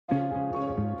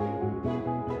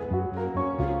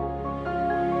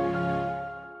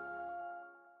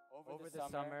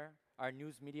summer, our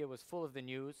news media was full of the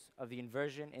news of the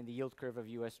inversion in the yield curve of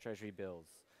US Treasury bills,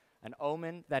 an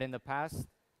omen that in the past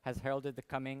has heralded the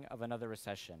coming of another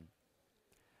recession.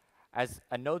 As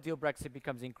a no-deal Brexit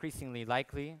becomes increasingly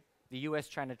likely, the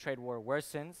US-China trade war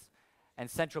worsens, and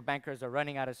central bankers are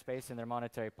running out of space in their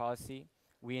monetary policy,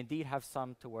 we indeed have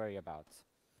some to worry about.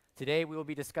 Today, we will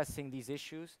be discussing these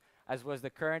issues, as well as the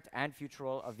current and future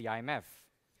role of the IMF.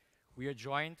 We are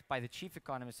joined by the Chief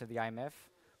Economist of the IMF,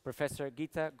 Professor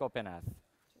Gita Gopinath.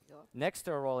 Next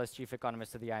to her role as Chief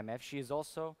Economist of the IMF, she is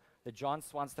also the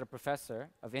Zwaanstra Professor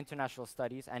of International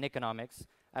Studies and Economics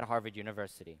at Harvard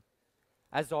University.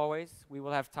 As always, we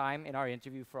will have time in our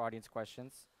interview for audience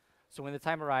questions, so when the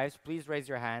time arrives, please raise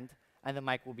your hand and the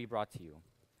mic will be brought to you.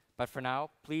 But for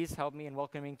now, please help me in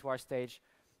welcoming to our stage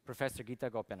Professor Gita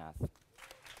Gopinath.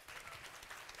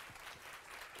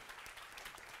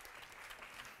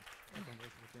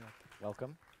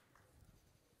 Welcome.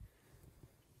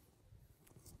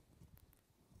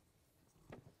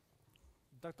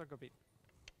 Dr.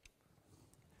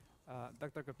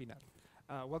 Gopinath,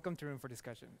 welcome to Room for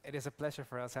Discussion. It is a pleasure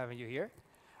for us having you here.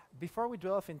 Before we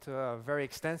delve into a very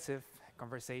extensive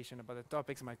conversation about the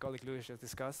topics my colleague Louis just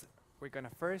discussed, we're going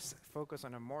to first focus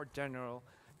on a more general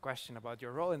question about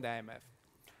your role in the IMF.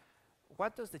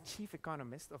 What does the Chief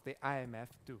Economist of the IMF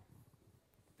do?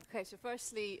 Okay, so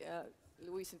firstly,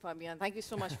 Luis and Fabian, thank you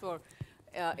so much for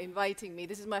inviting me.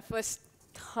 This is my first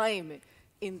time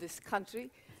in this country,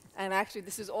 and actually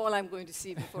this is all I'm going to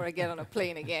see before I get on a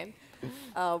plane again.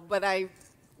 But I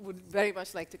would very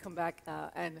much like to come back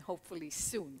and hopefully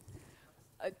soon.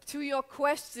 To your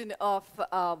question of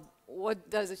what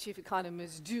does a chief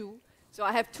economist do, so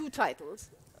I have two titles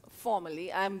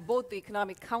formally. I'm both the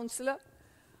economic counselor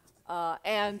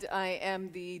and I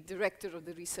am the director of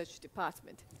the research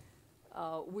department,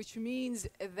 which means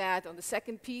that on the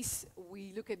second piece,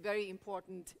 we look at very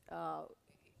important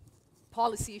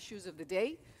policy issues of the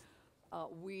day.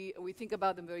 We think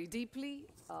about them very deeply.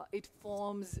 It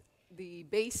forms the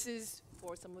basis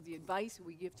for some of the advice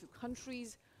we give to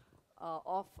countries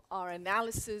of our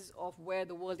analysis of where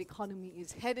the world economy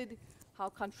is headed, how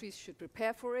countries should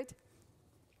prepare for it,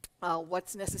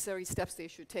 what's necessary steps they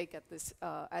should take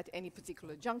at any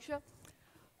particular juncture.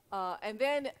 And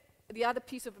then the other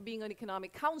piece of being an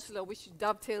economic counselor, which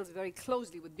dovetails very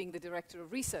closely with being the director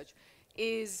of research,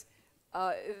 is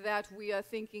that we are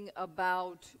thinking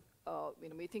about,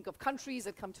 we think of countries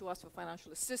that come to us for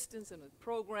financial assistance and with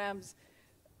programs,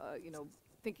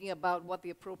 thinking about what the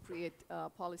appropriate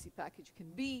policy package can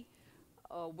be.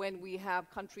 When we have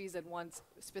countries that want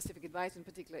specific advice on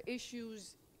particular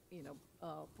issues,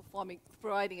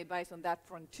 providing advice on that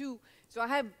front too. So I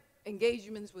have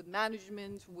engagements with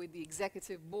management, with the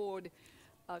executive board.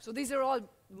 So these are all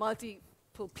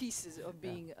multiple pieces of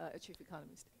being a chief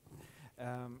economist.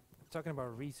 Talking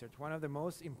about research, one of the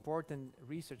most important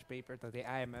research papers that the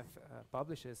IMF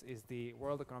publishes is the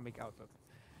World Economic Outlook.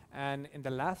 And in the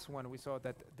last one, we saw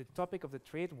that the topic of the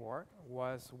trade war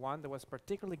was one that was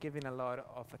particularly given a lot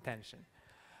of attention.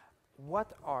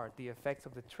 What are the effects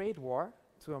of the trade war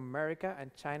to America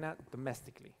and China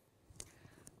domestically?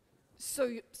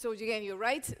 So again, you're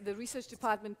right. The research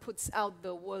department puts out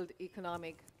the World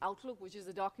Economic Outlook, which is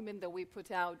a document that we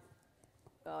put out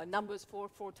numbers for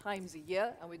 4 times a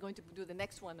year, and we're going to do the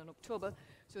next one in October,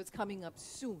 so it's coming up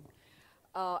soon.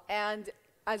 And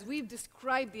as we've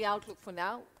described the outlook for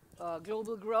now,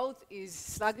 global growth is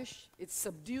sluggish, it's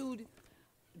subdued,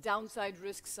 downside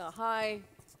risks are high,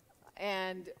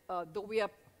 and though we are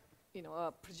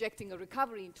projecting a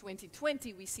recovery in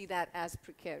 2020, we see that as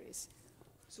precarious.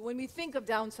 So when we think of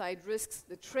downside risks,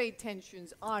 the trade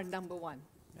tensions are number one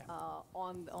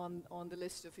on the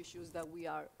list of issues that we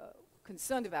are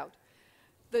concerned about.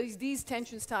 These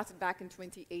tensions started back in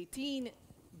 2018.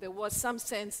 There was some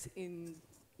sense in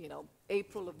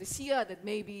April of this year that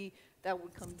maybe that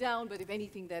would come down, but if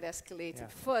anything, that escalated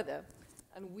further.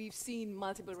 And we've seen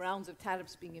multiple rounds of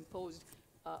tariffs being imposed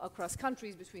across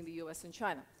countries between the US and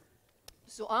China.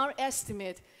 So our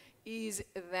estimate is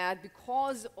that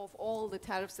because of all the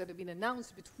tariffs that have been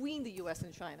announced between the US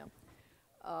and China,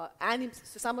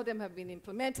 so some of them have been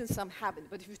implemented, some haven't,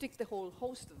 but if you take the whole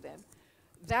host of them,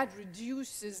 that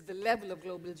reduces the level of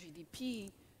global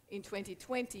GDP in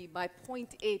 2020 by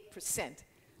 0.8%.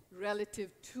 Relative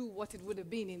to what it would have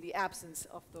been in the absence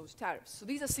of those tariffs. So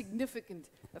these are significant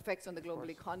effects on the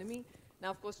global economy.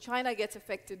 Now, of course, China gets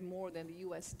affected more than the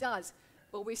US does,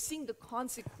 but we're seeing the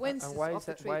consequences of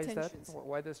the trade tensions.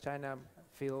 Why does China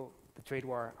feel the trade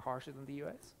war harsher than the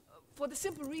US? For the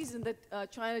simple reason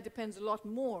that China depends a lot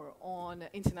more on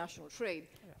international trade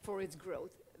for its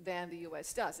growth. than the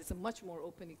US does. It's a much more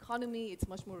open economy. It's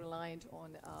much more reliant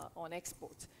on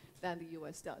exports than the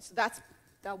US does. So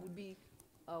that would be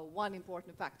one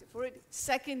important factor for it.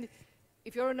 Second,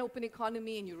 if you're an open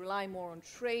economy and you rely more on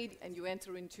trade and you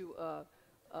enter into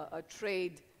a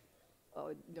trade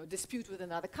dispute with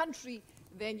another country,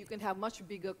 then you can have much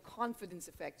bigger confidence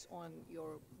effects on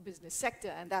your business sector,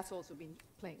 and that's also been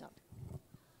playing out.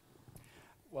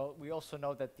 Well, we also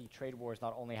know that the trade war is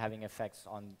not only having effects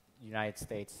on the United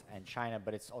States and China,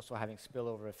 but it's also having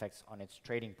spillover effects on its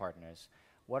trading partners.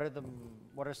 What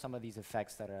are some of these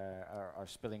effects that are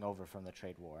spilling over from the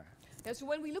trade war? Yeah, so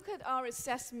when we look at our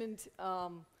assessment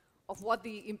of what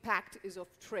the impact is of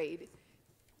trade,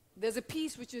 there's a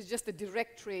piece which is just the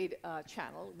direct trade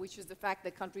channel, which is the fact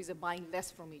that countries are buying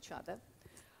less from each other.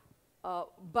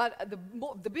 But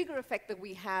the bigger effect that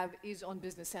we have is on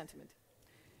business sentiment.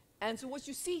 And so what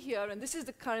you see here, and this is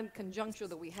the current conjuncture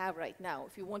that we have right now,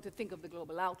 if you want to think of the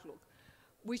global outlook,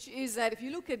 which is that if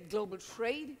you look at global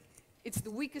trade, it's the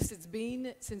weakest it's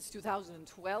been since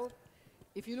 2012.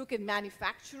 If you look at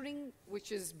manufacturing,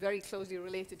 which is very closely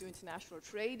related to international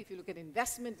trade, if you look at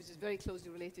investment, which is very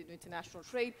closely related to international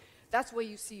trade, that's where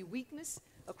you see weakness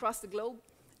across the globe.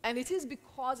 And it is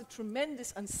because of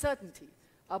tremendous uncertainty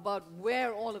about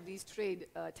where all of these trade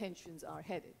tensions are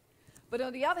headed. But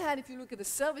on the other hand, if you look at the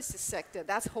services sector,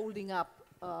 that's holding up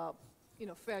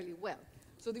fairly well.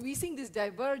 So we're seeing this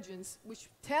divergence, which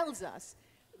tells us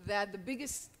that the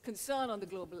biggest concern on the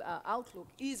global outlook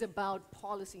is about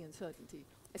policy uncertainty,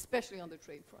 especially on the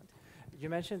trade front. You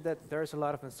mentioned that there's a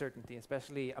lot of uncertainty,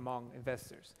 especially among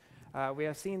investors. We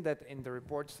have seen that in the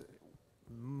reports,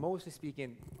 mostly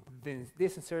speaking,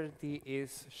 this uncertainty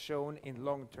is shown in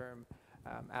long-term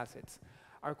assets.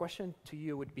 Our question to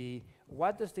you would be,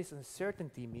 what does this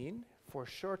uncertainty mean for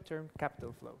short-term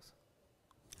capital flows?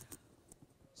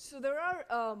 So there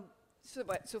are,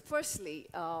 so firstly,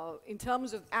 in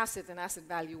terms of assets and asset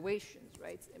valuations,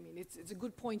 right? I mean, it's a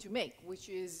good point you make, which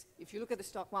is, if you look at the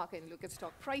stock market and look at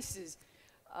stock prices,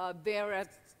 they're at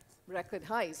record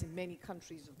highs in many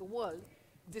countries of the world,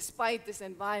 despite this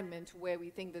environment where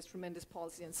we think there's tremendous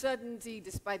policy uncertainty,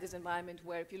 despite this environment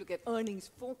where if you look at earnings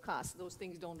forecasts, those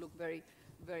things don't look very,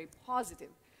 very positive.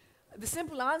 The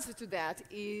simple answer to that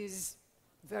is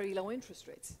very low interest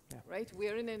rates, right?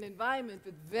 We're in an environment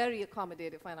with very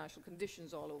accommodative financial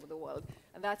conditions all over the world,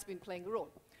 and that's been playing a role.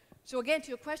 So again, to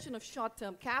your question of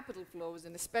short-term capital flows,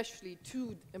 and especially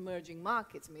to emerging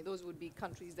markets, I mean, those would be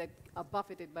countries that are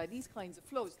buffeted by these kinds of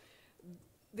flows.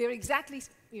 They're exactly,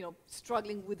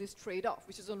 struggling with this trade-off,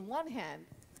 which is on one hand,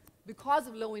 because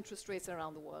of low interest rates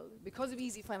around the world, because of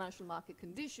easy financial market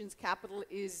conditions, capital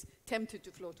is tempted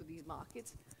to flow to these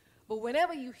markets. But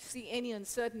whenever you see any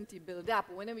uncertainty build up,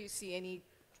 or whenever you see any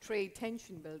trade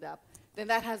tension build up, then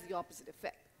that has the opposite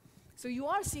effect. So you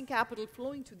are seeing capital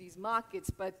flowing to these markets,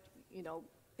 but in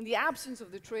the absence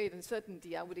of the trade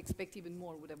uncertainty, I would expect even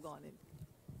more would have gone in.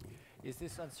 Is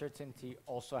this uncertainty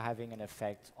also having an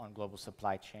effect on global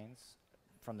supply chains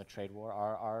from the trade war?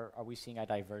 Are we seeing a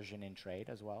diversion in trade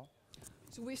as well?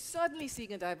 So we're certainly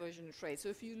seeing a diversion in trade. So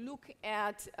if you look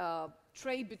at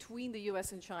trade between the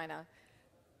US and China,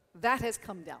 that has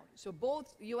come down. So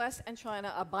both US and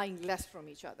China are buying less from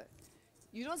each other.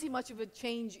 You don't see much of a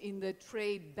change in the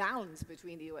trade balance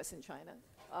between the US and China,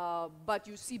 but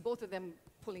you see both of them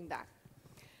pulling back.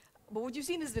 But what you've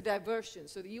seen is the diversion.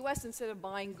 So the US, instead of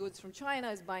buying goods from China,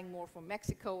 is buying more from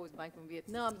Mexico, is buying from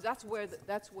Vietnam. That's where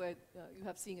you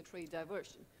have seen a trade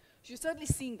diversion. So you're certainly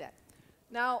seeing that.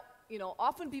 Now,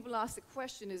 often people ask the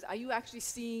question is, are you actually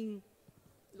seeing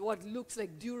what looks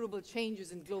like durable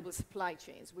changes in global supply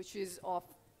chains, which is of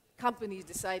companies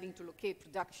deciding to locate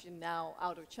production now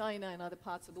out of China and other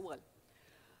parts of the world?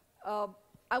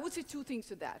 I would say two things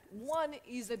to that. One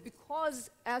is that because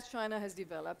as China has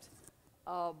developed,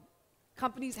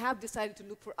 companies have decided to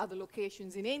look for other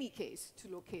locations in any case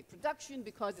to locate production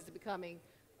because it's becoming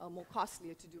more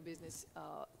costlier to do business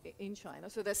in China.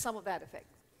 So there's some of that effect.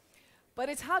 But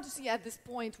it's hard to see at this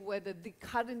point whether the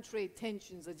current trade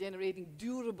tensions are generating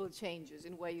durable changes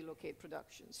in where you locate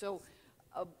production. So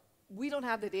we don't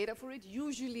have the data for it.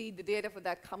 Usually the data for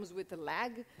that comes with a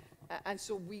lag, and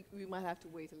so we might have to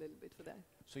wait a little bit for that.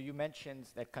 So you mentioned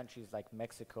that countries like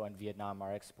Mexico and Vietnam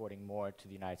are exporting more to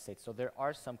the United States. So there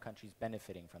are some countries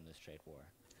benefiting from this trade war.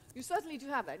 You certainly do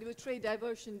have that. The trade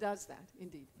diversion does that,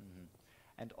 indeed. Mm-hmm.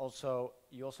 And also,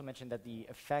 you also mentioned that the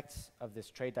effects of this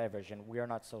trade diversion, we are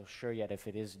not so sure yet if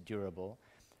it is durable.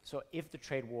 So if the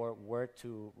trade war were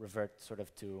to revert sort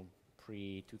of to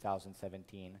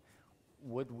pre-2017,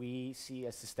 would we see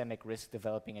a systemic risk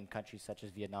developing in countries such as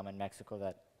Vietnam and Mexico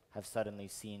that have suddenly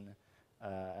seen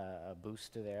a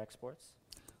boost to their exports?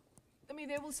 I mean,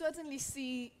 they will certainly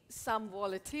see some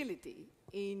volatility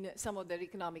in some of their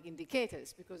economic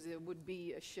indicators because there would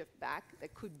be a shift back. There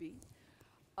could be.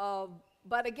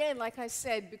 But again, like I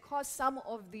said, because some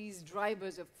of these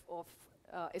drivers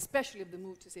especially of the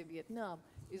move to, say, Vietnam,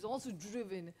 is also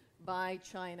driven by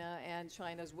China and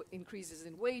China's increases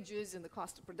in wages and the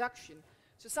cost of production.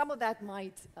 So some of that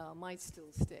might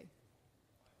still stay.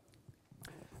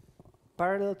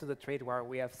 Parallel to the trade war,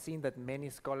 we have seen that many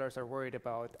scholars are worried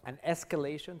about an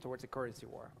escalation towards a currency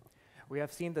war. We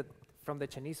have seen that from the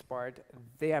Chinese part,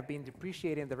 they have been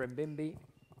depreciating the renminbi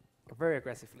very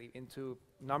aggressively into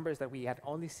numbers that we had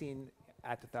only seen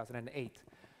at 2008.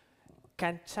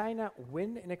 Can China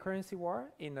win in a currency war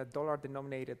in a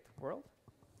dollar-denominated world?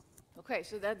 Okay,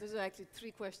 so there's actually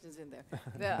 3 questions in there.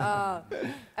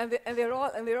 And they're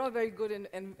all very good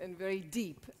and very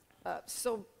deep.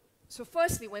 So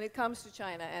firstly, when it comes to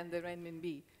China and the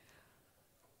renminbi,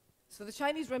 so the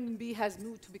Chinese renminbi has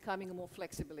moved to becoming a more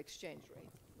flexible exchange rate,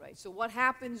 right? So what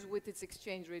happens with its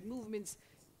exchange rate movements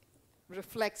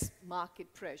reflects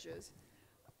market pressures,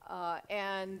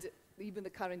 and even the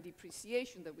current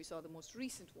depreciation that we saw, the most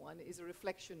recent one, is a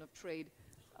reflection of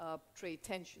trade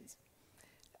tensions.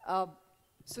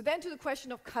 So then to the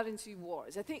question of currency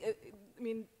wars, I think, I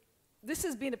mean, this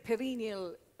has been a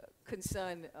perennial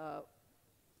concern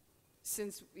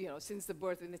since the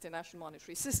birth of the international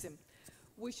monetary system,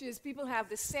 which is people have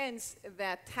the sense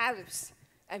that tariffs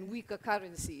and weaker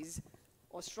currencies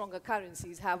or stronger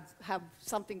currencies have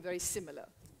something very similar,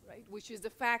 right? Which is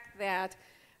the fact that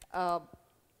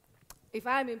if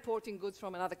I'm importing goods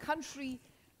from another country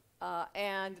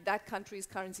and that country's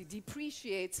currency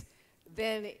depreciates,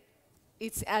 then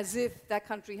it's as if that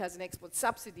country has an export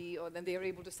subsidy, or then they are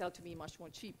able to sell to me much more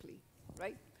cheaply,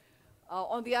 right?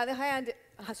 On the other hand,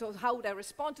 so how would I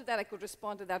respond to that? I could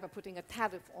respond to that by putting a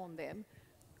tariff on them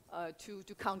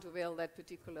to countervail that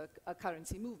particular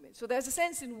currency movement. So there's a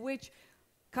sense in which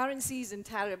currencies and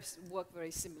tariffs work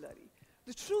very similarly.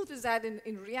 The truth is that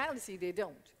in reality, they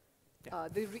don't. Yeah.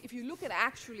 If you look at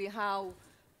actually how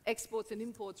exports and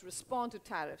imports respond to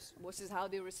tariffs versus how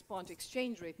they respond to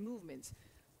exchange rate movements,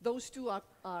 those two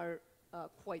are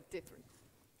quite different.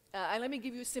 And let me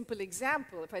give you a simple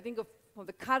example. If I think of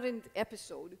the current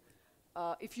episode,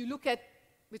 if you look at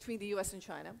between the US and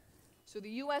China, so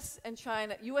the US and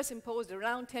China, US imposed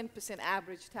around 10%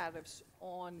 average tariffs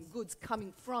on goods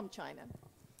coming from China.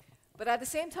 But at the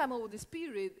same time over this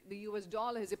period, the US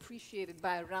dollar has appreciated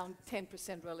by around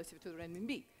 10% relative to the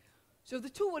renminbi. So if the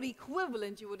two were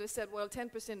equivalent, you would have said, well,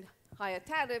 10% higher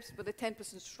tariffs, but the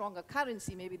 10% stronger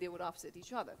currency, maybe they would offset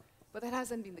each other. But that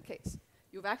hasn't been the case.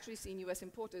 You've actually seen US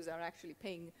importers are actually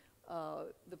paying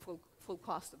the full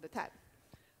cost of the tariff.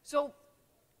 So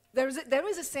there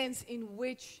is a sense in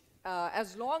which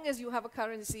as long as you have a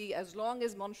currency, as long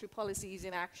as monetary policy is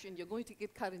in action, you're going to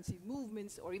get currency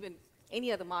movements, or even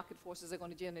any other market forces are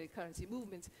going to generate currency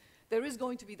movements. There is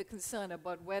going to be the concern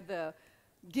about whether,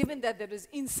 given that there is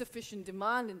insufficient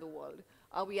demand in the world,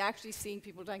 are we actually seeing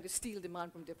people trying to steal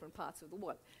demand from different parts of the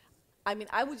world? I mean,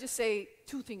 I would just say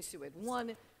 2 things to it.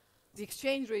 One, the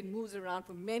exchange rate moves around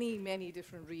for many, many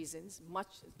different reasons,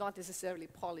 not necessarily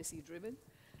policy-driven.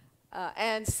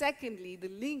 And secondly, the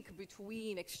link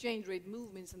between exchange rate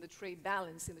movements and the trade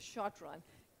balance in the short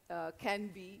run can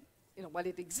be, while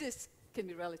it exists, can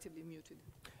be relatively muted.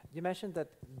 You mentioned that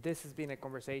this has been a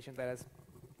conversation that has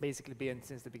basically been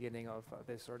since the beginning of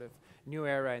this sort of new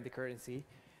era in the currency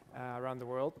around the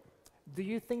world. Do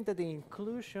you think that the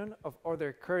inclusion of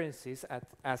other currencies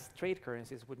as trade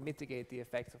currencies would mitigate the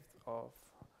effects of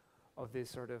this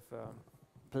sort of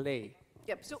play?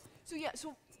 Yep. So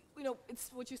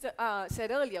it's what you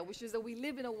said earlier, which is that we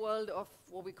live in a world of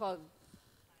what we call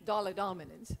dollar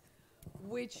dominance,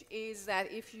 which is that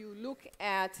if you look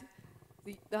at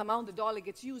the amount the dollar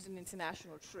gets used in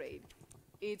international trade,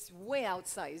 it's way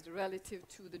outsized relative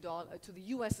to the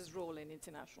US's role in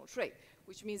international trade,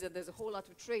 which means that there's a whole lot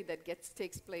of trade that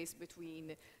takes place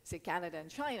between, say, Canada and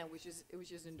China, which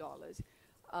is in dollars,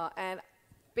 and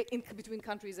between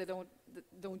countries that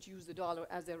don't use the dollar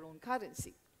as their own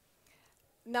currency.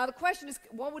 Now the question is,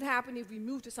 what would happen if we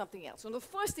move to something else? So the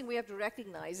first thing we have to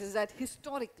recognize is that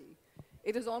historically,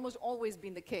 it has almost always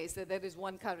been the case that there is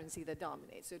one currency that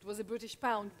dominates. So it was the British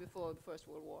pound before the First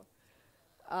World War.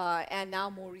 And now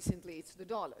more recently it's the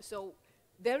dollar. So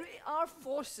there are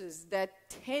forces that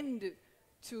tend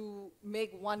to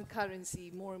make one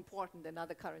currency more important than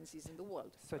other currencies in the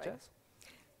world. Such right?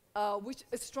 as? Which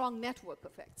is strong network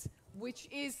effects, which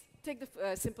is, take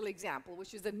the simple example,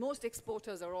 which is that most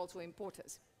exporters are also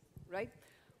importers, right?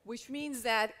 Which means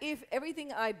that if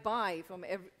everything I buy from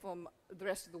the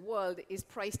rest of the world is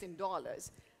priced in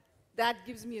dollars, that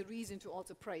gives me a reason to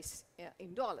also price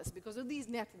in dollars because of these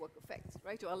network effects,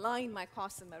 right? To align my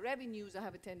costs and my revenues, I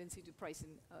have a tendency to price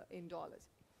in dollars.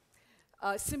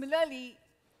 Similarly,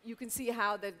 you can see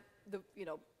how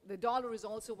the dollar is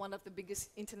also one of the biggest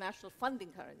international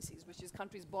funding currencies, which is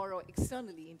countries borrow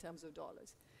externally in terms of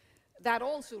dollars. That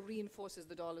also reinforces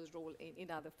the dollar's role in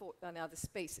other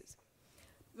spaces.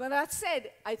 With that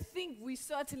said, I think we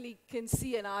certainly can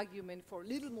see an argument for a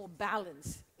little more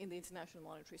balance in the international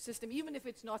monetary system, even if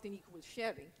it's not an equal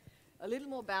sharing. A little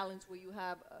more balance where you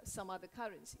have some other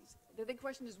currencies. The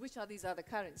question is, which are these other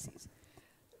currencies?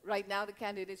 Right now, the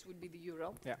candidates would be the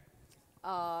euro. Yeah.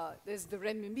 There's the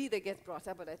renminbi that gets brought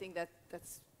up, but I think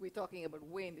we're talking about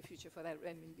way in the future for that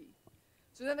renminbi.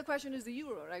 So then the question is the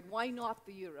euro, right? Why not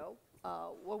the euro?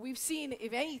 What we've seen,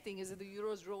 if anything, is that the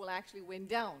euro's role actually went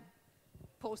down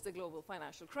post the global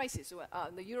financial crisis. So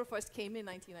the euro first came in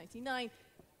 1999.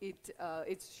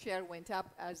 Its share went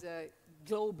up as a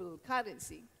global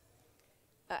currency,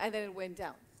 and then it went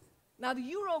down. Now the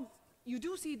euro, you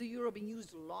do see the euro being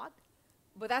used a lot,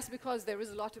 but that's because there is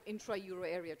a lot of intra-euro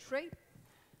area trade.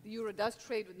 The euro does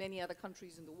trade with many other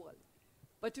countries in the world.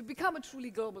 But to become a truly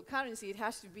global currency, it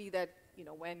has to be that,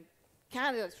 when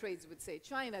Canada trades with, say,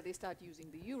 China, they start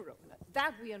using the euro.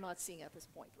 That we are not seeing at this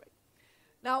point, right?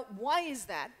 Now, why is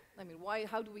that? I mean,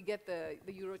 how do we get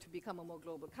the euro to become a more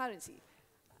global currency?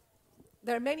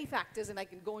 There are many factors, and I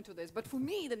can go into this. But for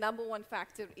me, the number one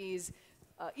factor is,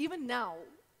 even now,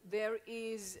 there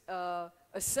is a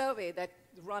survey that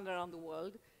run around the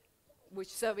world, which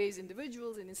surveys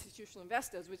individuals and institutional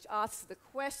investors, which asks the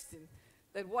question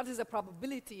that what is the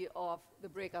probability of the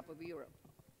breakup of the euro,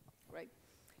 right?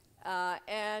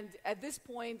 And at this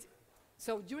point,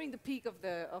 so during the peak of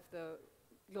the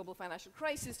global financial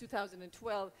crisis,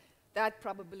 2012, that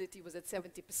probability was at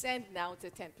 70%. Now it's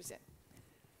at 10%.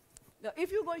 Now,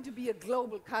 if you're going to be a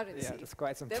global currency, yeah, that's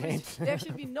quite some change. there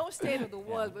should be no state of the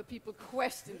world where people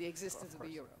question the existence of the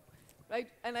euro, right?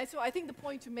 And so I think the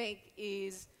point to make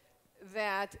is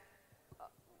that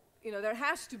there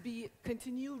has to be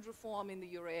continued reform in the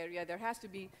euro area. There has to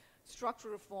be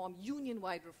structural reform,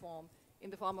 union-wide reform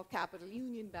in the form of capital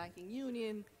union, banking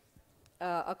union,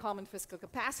 a common fiscal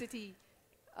capacity,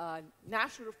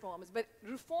 national reforms, but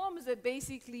reforms that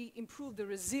basically improve the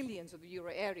resilience of the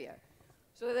euro area.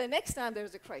 So that the next time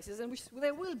there's a crisis, and which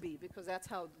there will be because that's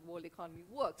how the world economy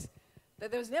works, that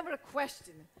there's never a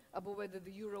question about whether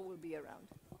the euro will be around.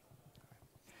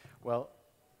 Well,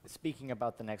 speaking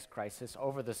about the next crisis,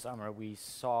 over the summer we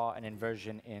saw an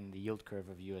inversion in the yield curve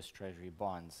of US Treasury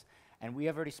bonds. And we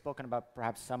have already spoken about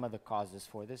perhaps some of the causes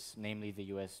for this, namely the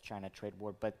US-China trade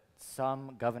war, but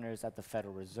some governors at the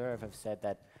Federal Reserve have said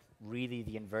that really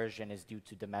the inversion is due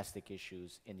to domestic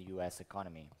issues in the US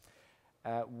economy.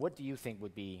 What do you think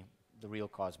would be the real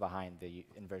cause behind the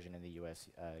inversion in the US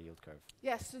yield curve?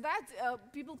 Yes, so that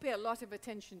people pay a lot of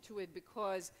attention to it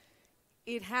because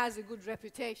it has a good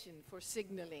reputation for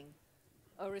signaling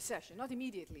a recession, not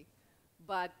immediately,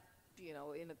 but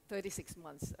in a 36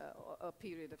 months a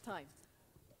period of time.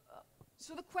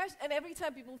 So the question, and every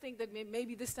time people think that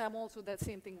maybe this time also that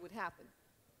same thing would happen.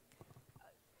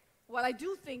 Well, I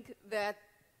do think that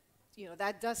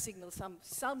that does signal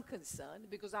some concern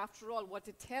because after all, what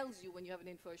it tells you when you have an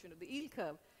inversion of the yield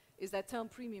curve is that term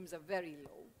premiums are very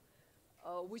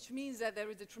low, which means that there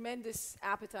is a tremendous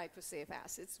appetite for safe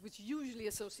assets, which usually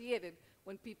associated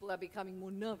when people are becoming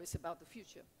more nervous about the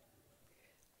future.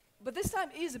 But this time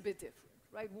is a bit different,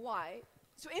 right? Why?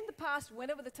 So in the past,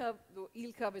 whenever the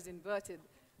yield curve is inverted,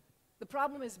 the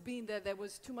problem has been that there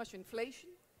was too much inflation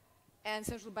and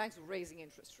central banks were raising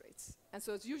interest rates. And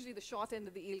so it's usually the short end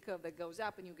of the yield curve that goes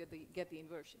up and you get the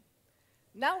inversion.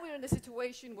 Now we're in a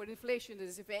situation where inflation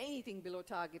is, if anything, below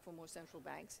target for most central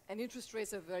banks, and interest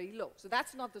rates are very low. So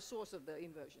that's not the source of the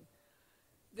inversion.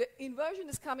 The inversion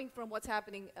is coming from what's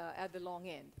happening at the long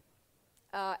end.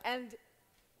 And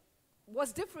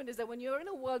what's different is that when you're in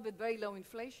a world with very low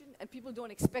inflation and people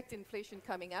don't expect inflation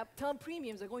coming up, term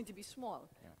premiums are going to be small.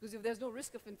 Yeah. Because if there's no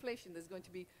risk of inflation, there's going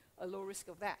to be a low risk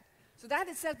of that. So that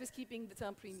itself is keeping the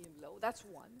term premium low. That's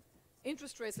one.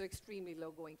 Interest rates are extremely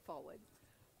low going forward.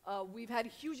 We've had a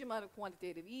huge amount of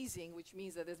quantitative easing, which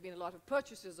means that there's been a lot of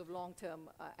purchases of long-term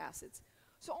assets.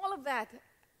 So all of that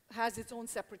has its own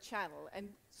separate channel. And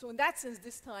so in that sense,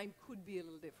 this time could be a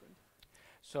little different.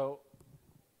 So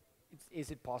is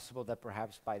it possible that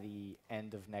perhaps by the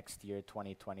end of next year,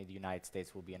 2020, the United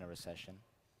States will be in a recession?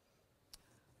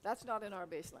 That's not in our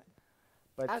baseline.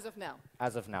 But as of now.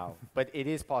 As of now. But it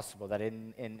is possible that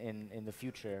in the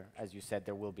future, as you said,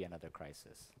 there will be another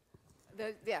crisis.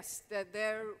 Yes,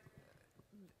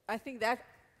 I think that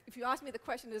if you ask me the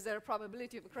question, is there a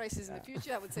probability of a crisis in the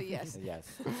future, I would say yes. Yes.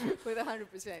 With 100%,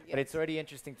 yes. But it's already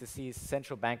interesting to see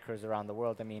central bankers around the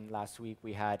world. I mean, last week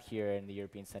we had here in the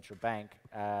European Central Bank,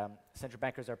 central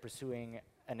bankers are pursuing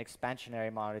an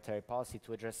expansionary monetary policy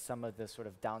to address some of the sort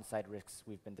of downside risks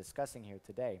we've been discussing here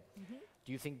today.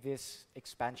 Do you think this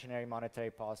expansionary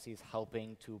monetary policy is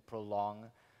helping to prolong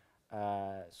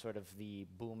sort of the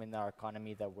boom in our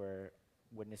economy that we're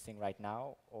witnessing right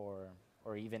now, or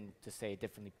even, to say it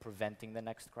differently, preventing the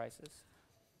next crisis?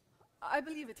 I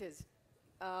believe it is.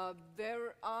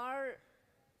 There are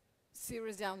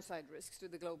serious downside risks to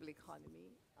the global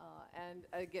economy, and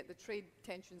again, the trade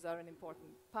tensions are an important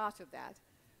part of that.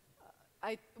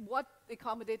 What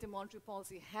accommodative monetary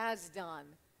policy has done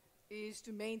is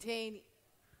to maintain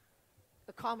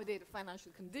accommodative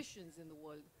financial conditions in the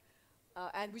world,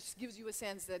 and which gives you a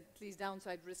sense that these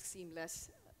downside risks seem less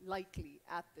likely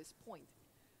at this point.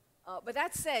 But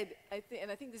that said, and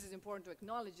I think this is important to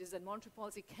acknowledge, is that monetary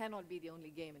policy cannot be the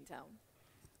only game in town,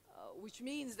 which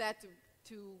means that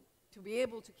to be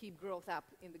able to keep growth up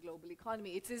in the global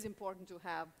economy, it is important to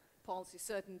have policy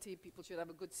certainty. People should have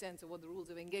a good sense of what the rules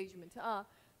of engagement are,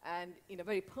 and in a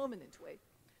very permanent way.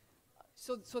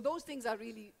 So those things are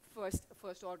really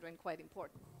first order and quite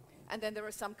important. And then there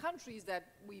are some countries that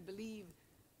we believe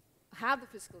have the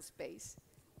fiscal space,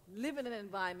 live in an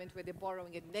environment where they're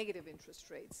borrowing at negative interest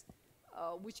rates,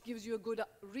 which gives you a good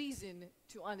reason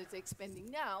to undertake spending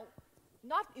now,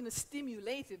 not in a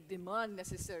stimulative demand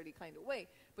necessarily kind of way,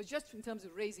 but just in terms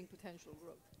of raising potential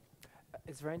growth.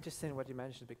 It's very interesting what you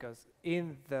mentioned, because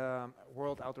in the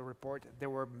World Outlook report, there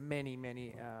were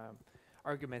many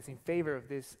arguments in favor of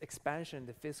this expansion in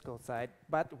the fiscal side,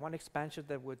 but one expansion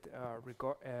that would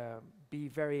be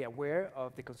very aware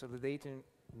of the consolidating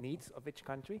needs of each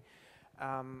country.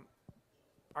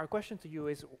 Our question to you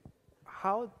is,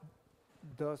 how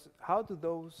do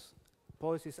those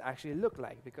policies actually look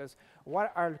like? Because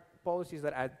what are policies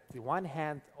that at the one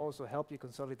hand also help you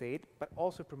consolidate, but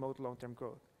also promote long-term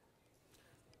growth?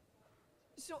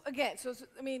 So again,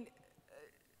 I mean,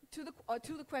 to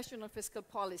the question of fiscal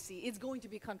policy, it's going to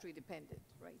be country dependent,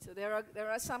 right? So there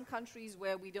are some countries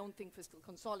where we don't think fiscal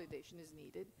consolidation is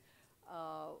needed.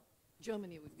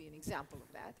 Germany would be an example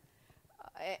of that.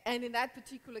 And in that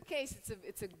particular case,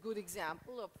 it's a good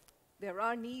example of there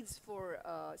are needs for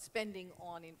spending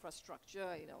on infrastructure,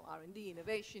 R&D,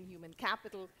 innovation, human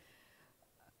capital.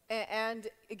 And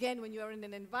again, when you're in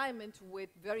an environment with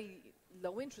very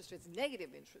low interest rates,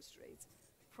 negative interest rates,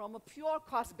 from a pure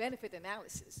cost-benefit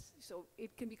analysis, so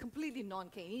it can be completely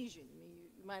non-Keynesian. I mean,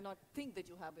 you might not think that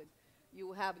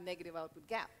you have a negative output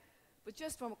gap. But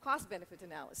just from a cost-benefit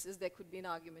analysis, there could be an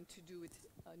argument to do it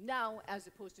now as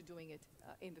opposed to doing it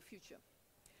in the future.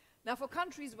 Now, for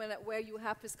countries where you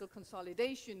have fiscal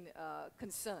consolidation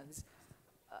concerns,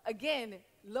 again,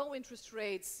 low interest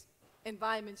rates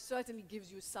environment certainly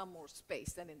gives you some more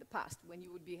space than in the past, when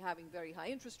you would be having very high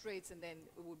interest rates, and then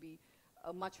it would be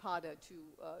much harder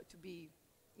to be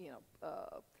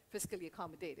fiscally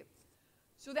accommodative.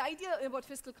 So the idea about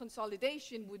fiscal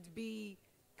consolidation would be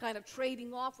kind of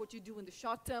trading off what you do in the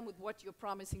short term with what you're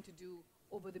promising to do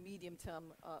over the medium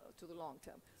term to the long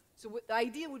term. So the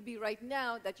idea would be right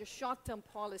now that your short-term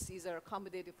policies are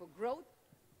accommodative for growth,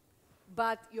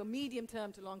 but your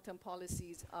medium-term to long-term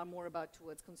policies are more about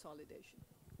towards consolidation.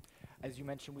 As you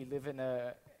mentioned, we live in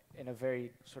a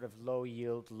very sort of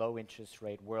low-yield, low-interest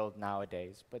rate world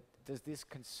nowadays. But is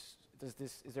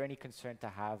there any concern to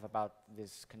have about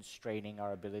this constraining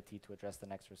our ability to address the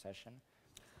next recession?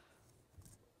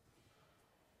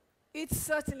 It's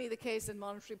certainly the case that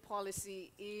monetary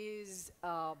policy is,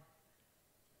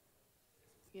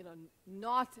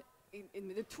 not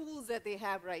in the tools that they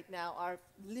have right now are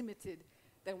limited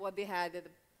than what they had at the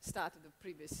start of the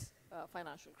previous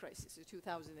financial crisis, in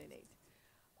 2008.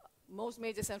 Most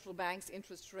major central banks'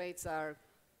 interest rates are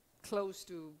close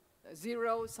to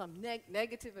zero, some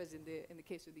negative, as in the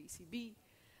case of the ECB.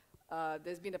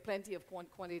 There's been plenty of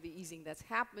quantitative easing that's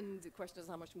happened. The question is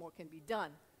how much more can be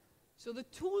done. So the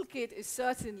toolkit is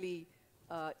certainly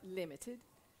limited,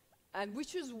 and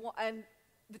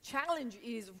the challenge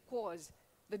is, of course,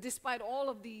 that despite all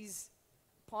of these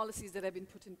policies that have been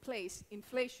put in place,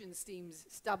 inflation seems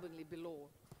stubbornly below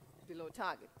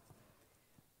target.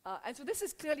 And so this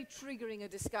is clearly triggering a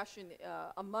discussion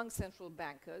among central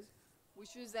bankers,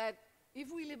 which is that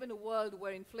if we live in a world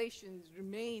where inflation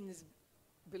remains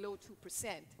below 2%,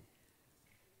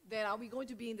 then are we going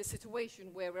to be in the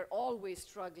situation where we're always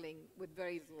struggling with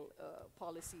very little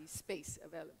policy space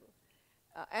available?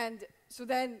 And so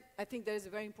then I think there is a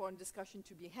very important discussion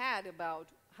to be had about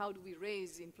how do we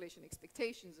raise inflation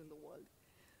expectations in the world.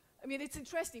 I mean, it's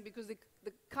interesting because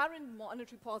the current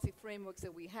monetary policy frameworks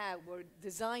that we have were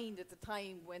designed at the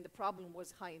time when the problem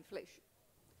was high inflation.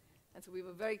 And so we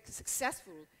were very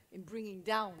successful in bringing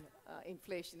down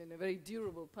inflation in a very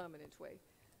durable, permanent way.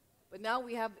 But now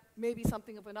we have maybe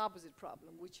something of an opposite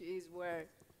problem, which is where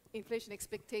inflation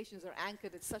expectations are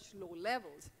anchored at such low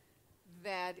levels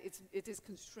that it is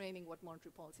constraining what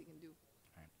monetary policy can do.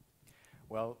 Right.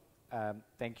 Well,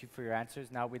 thank you for your answers.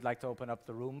 Now we'd like to open up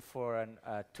the room for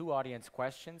two audience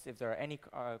questions. If there are any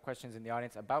questions in the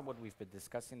audience about what we've been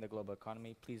discussing, the global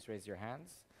economy, please raise your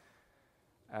hands.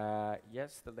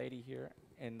 Yes, the lady here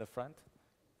in the front.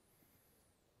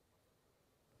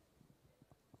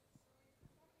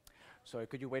 Sorry,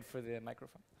 could you wait for the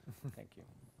microphone? Thank you.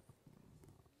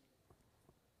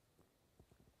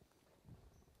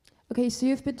 Okay, so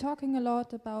you've been talking a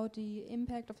lot about the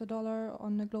impact of the dollar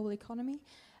on the global economy.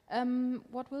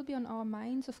 What will be on our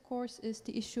minds, of course, is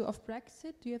the issue of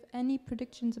Brexit. Do you have any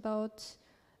predictions about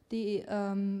the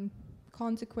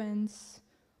consequence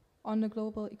on the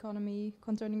global economy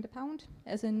concerning the pound?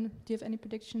 As in, do you have any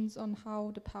predictions on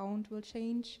how the pound will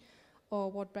change or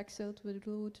what Brexit will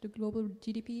do to the global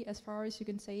GDP as far as you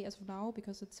can say as of now,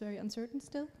 because it's very uncertain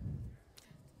still?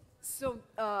 So,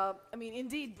 I mean,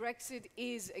 indeed, Brexit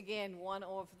is, again, one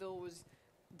of those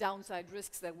downside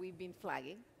risks that we've been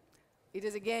flagging. It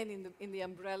is, again, in the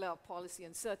umbrella of policy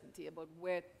uncertainty about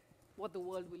what the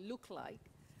world will look like.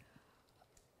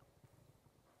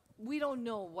 We don't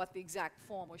know what the exact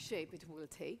form or shape it will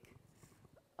take.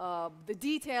 The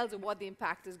details of what the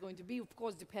impact is going to be, of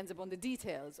course, depends upon the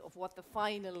details of what the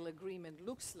final agreement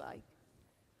looks like.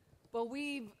 But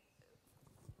we've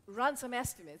run some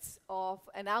estimates of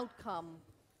an outcome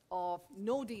of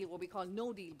no-deal, what we call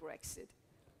no-deal Brexit,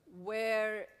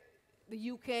 where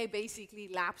the UK basically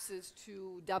lapses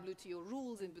to WTO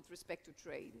rules with respect to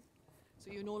trade.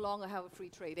 So you no longer have a free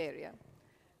trade area.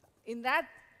 In that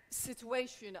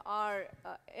situation, our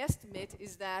estimate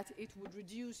is that it would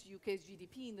reduce UK's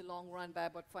GDP in the long run by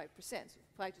about 5%, so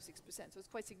 5 to 6%. So it's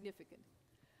quite significant.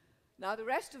 Now, the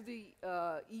rest of the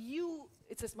EU,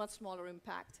 it's a much smaller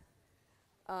impact.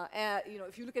 You know,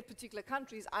 if you look at particular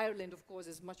countries, Ireland, of course,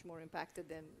 is much more impacted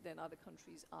than other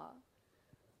countries are.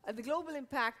 The global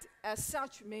impact as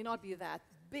such may not be that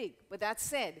big, but that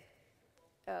said,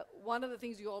 one of the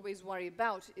things you always worry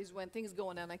about is when things go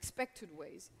in unexpected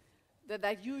ways,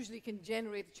 that usually can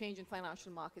generate a change in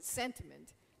financial market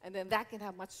sentiment, and then that can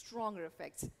have much stronger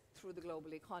effects through the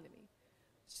global economy.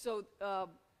 So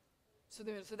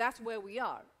that's where we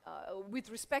are. With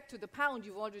respect to the pound,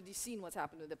 you've already seen what's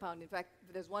happened with the pound. In fact,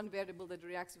 there's one variable that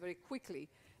reacts very quickly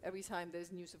every time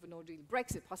there's news of a no-deal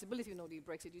Brexit, possibility of no-deal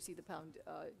Brexit. You see the pound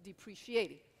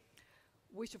depreciating,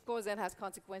 which of course then has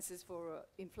consequences for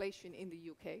inflation in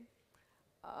the UK,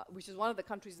 which is one of the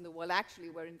countries in the world actually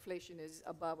where inflation is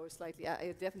above or slightly,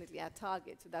 definitely at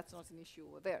target. So that's not an issue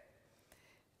over there.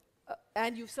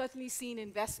 And you've certainly seen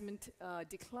investment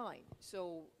decline.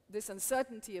 So this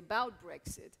uncertainty about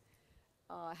Brexit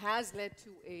has led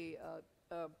to a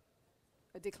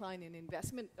decline in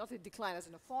investment, not a decline as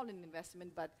in a fall in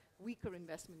investment, but weaker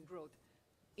investment growth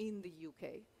in the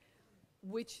UK,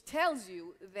 which tells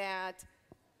you that,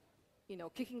 you know,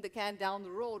 kicking the can down the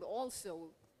road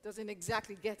also doesn't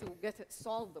exactly get to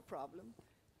solve the problem.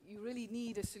 You really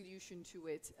need a solution to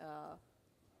it,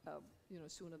 you know,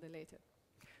 sooner than later.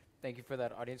 Thank you for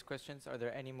that. Audience questions. Are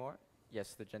there any more?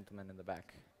 Yes, the gentleman in the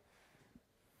back.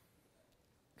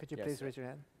 Could you Yes, please sir. raise your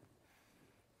hand?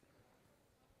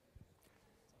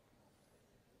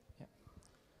 Yeah.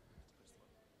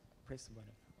 Press the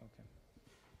button. Okay.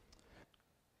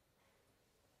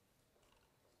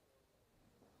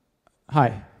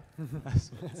 Hi.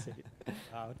 Say it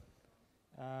loud.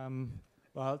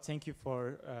 Well, thank you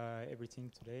for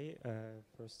everything today,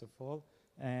 first of all.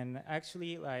 And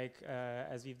actually, like,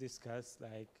 as we've discussed,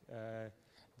 like,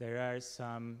 there are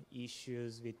some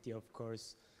issues with the, of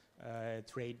course,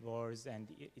 trade wars and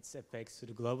its effects to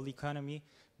the global economy.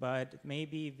 But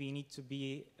maybe we need to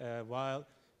be,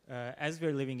 as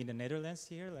we're living in the Netherlands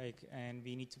here, like, and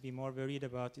we need to be more worried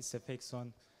about its effects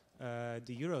on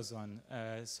the Eurozone.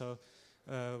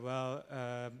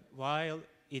 While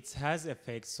it has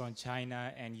effects on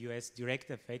China and US direct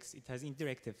effects, it has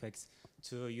indirect effects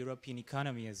to European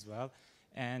economy as well.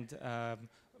 And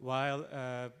while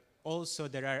also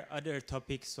there are other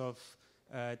topics of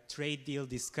trade deal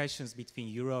discussions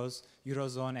between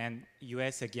Eurozone and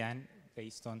US again,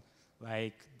 based on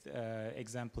like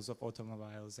examples of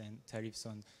automobiles and tariffs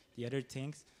on the other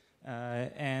things.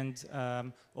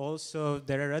 Also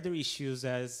there are other issues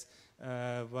as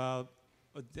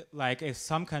like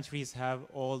some countries have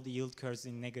all the yield curves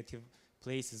in negative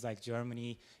places like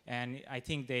Germany, and I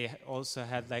think they also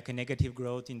had like a negative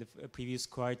growth in the previous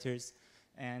quarters.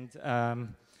 And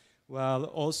well,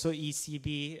 also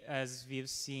ECB, as we've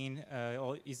seen,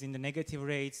 is in the negative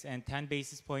rates, and 10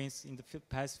 basis points in the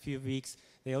past few weeks.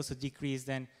 They also decreased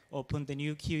and opened the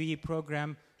new QE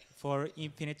program for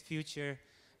infinite future.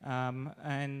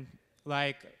 And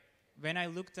like when I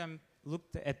looked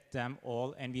at them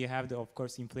all, and we have the, of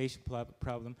course, inflation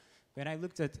problem. When I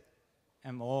looked at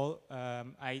them all,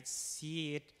 I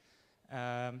see it.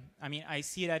 I mean, I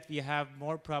see that we have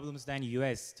more problems than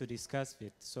US to discuss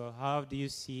with. So how do you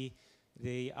see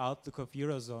the outlook of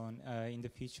Eurozone in the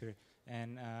future,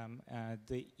 and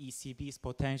the ECB's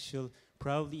potential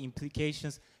probably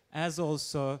implications, as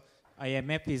also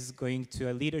IMF is going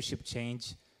to a leadership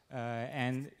change,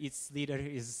 and its leader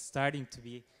is starting to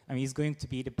be, I mean, he's going to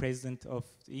be the president of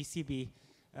the ECB.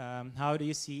 How do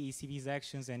you see ECB's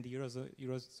actions and the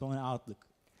Eurozone outlook?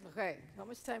 Okay, how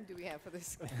much time do we have for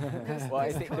this? Well,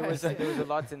 I think there was a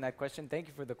lot in that question. Thank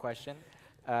you for the question.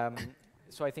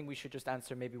 So I think we should just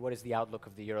answer maybe what is the outlook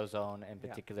of the Eurozone, in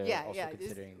particular, also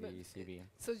considering the ECB.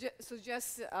 So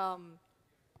just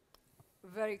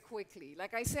very quickly,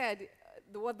 like I said,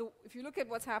 if you look at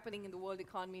what's happening in the world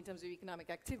economy in terms of economic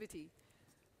activity,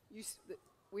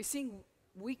 we're seeing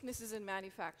weaknesses in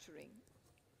manufacturing.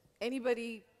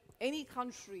 Any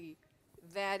country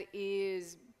that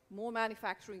is more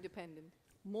manufacturing dependent,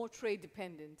 more trade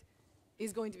dependent,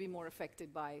 is going to be more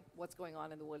affected by what's going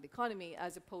on in the world economy,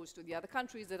 as opposed to the other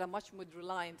countries that are much more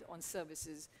reliant on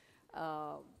services,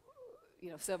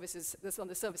 services, that's on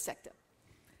the service sector.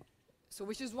 So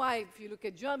which is why, if you look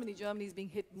at Germany, Germany is being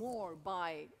hit more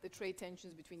by the trade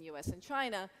tensions between US and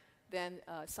China than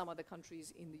some other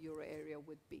countries in the euro area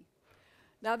would be.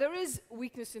 Now, there is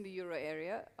weakness in the euro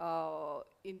area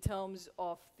in terms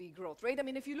of the growth rate. I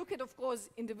mean, if you look at, of course,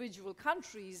 individual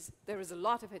countries, there is a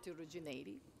lot of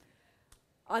heterogeneity.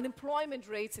 Unemployment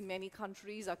rates in many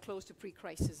countries are close to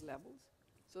pre-crisis levels.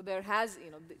 So there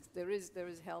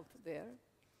is health there.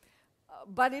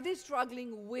 But it is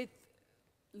struggling with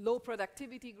low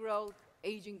productivity growth,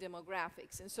 aging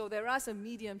demographics. And so there are some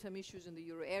medium-term issues in the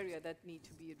euro area that need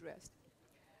to be addressed.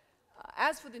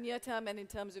 As for the near term and in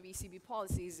terms of ECB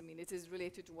policies, I mean, it is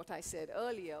related to what I said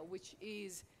earlier, which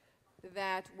is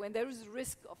that when there is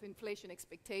risk of inflation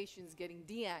expectations getting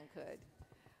de-anchored,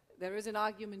 there is an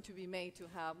argument to be made to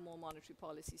have more monetary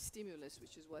policy stimulus,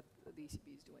 which is what the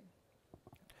ECB is doing.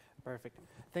 Perfect.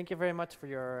 Thank you very much for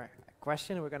your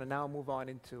question. We're going to now move on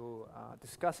into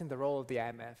discussing the role of the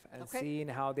IMF and seeing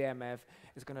how the IMF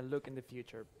is going to look in the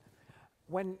future.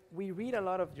 When we read a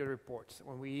lot of your reports,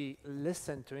 when we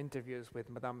listen to interviews with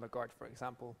Madame Lagarde, for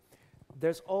example,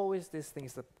 there's always these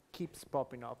things that keeps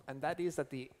popping up, and that is that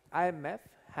the IMF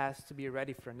has to be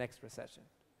ready for the next recession.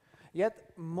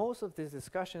 Yet, most of these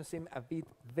discussions seem a bit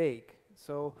vague.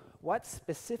 So what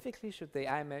specifically should the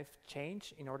IMF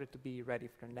change in order to be ready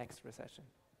for the next recession?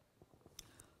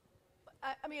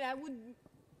 I mean, I would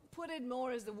put it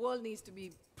more as the world needs to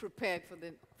be prepared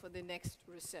for the next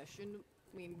recession.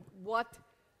 I mean, what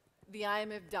the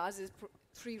IMF does is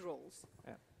three roles.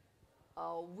 Yeah.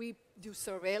 We do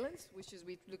surveillance, which is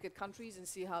we look at countries and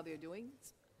see how they're doing.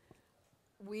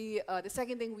 The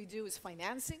second thing we do is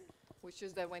financing, which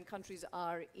is that when countries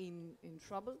are in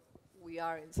trouble, we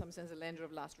are in some sense a lender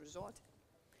of last resort.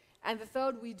 And the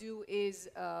third we do is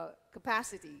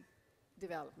capacity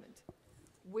development,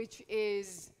 which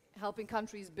is helping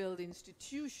countries build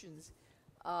institutions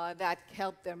that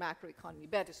help their macroeconomy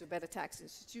better. So better tax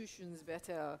institutions,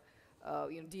 better how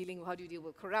do you deal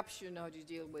with corruption, how do you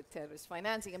deal with terrorist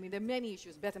financing? I mean, there are many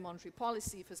issues, better monetary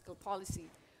policy, fiscal policy,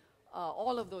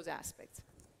 all of those aspects.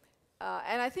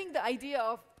 And I think the idea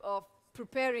of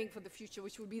preparing for the future,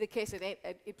 which would be the case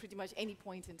at pretty much any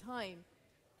point in time,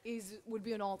 would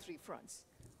be on all three fronts,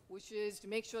 which is to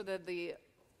make sure that the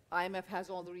IMF has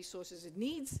all the resources it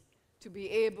needs to be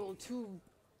able to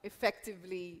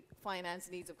effectively finance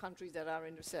needs of countries that are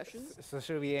in recession. So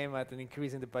should we aim at an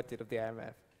increase in the budget of the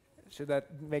IMF? Should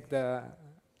that make the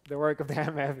work of the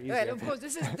IMF easier? Right, of course,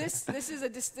 this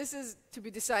is to be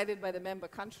decided by the member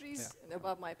countries, and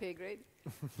above my pay grade.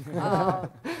 But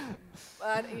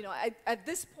at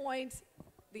this point,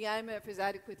 the IMF is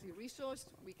adequately resourced.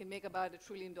 We can make about $1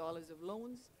 trillion of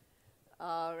loans.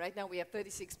 Right now, we have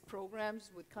 36 programs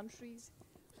with countries.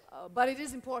 But it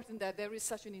is important that there is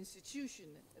such an institution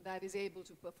that is able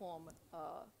to perform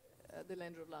the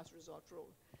lender of last resort role.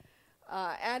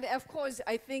 And of course,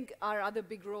 I think our other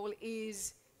big role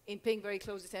is in paying very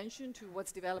close attention to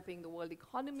what's developing in the world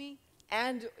economy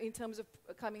and in terms of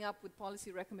coming up with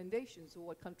policy recommendations, so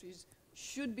what countries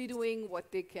should be doing,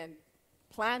 what they can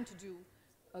plan to do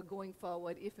going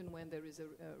forward if and when there is a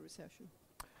recession.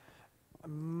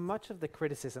 Much of the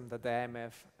criticism that the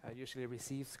IMF usually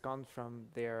receives comes from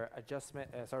their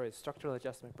structural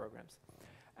adjustment programs.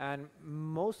 And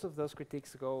most of those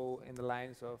critiques go in the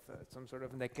lines of some sort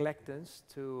of neglectance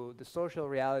to the social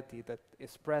reality that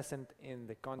is present in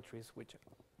the countries which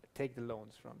take the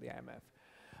loans from the IMF.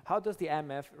 How does the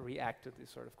IMF react to this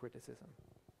sort of criticism?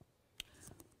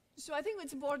 So I think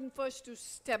it's important first to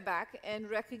step back and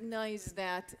recognize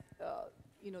that,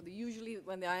 usually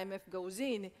when the IMF goes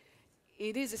in,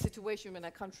 it is a situation when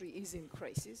a country is in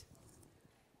crisis.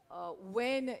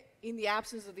 When, in the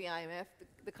absence of the IMF,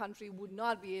 the country would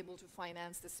not be able to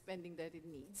finance the spending that it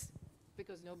needs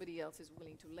because nobody else is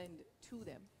willing to lend to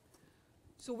them.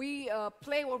 So we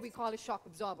play what we call a shock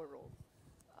absorber role,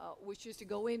 which is to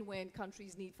go in when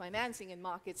countries need financing and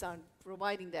markets aren't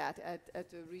providing that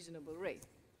at a reasonable rate.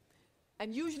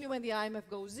 And usually when the IMF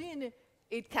goes in,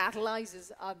 it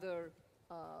catalyzes other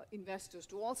investors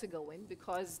to also go in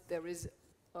because there is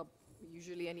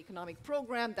usually an economic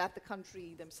program that the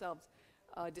country themselves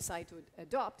decide to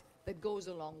adopt that goes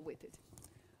along with it.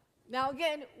 Now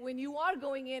again, when you are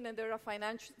going in and there are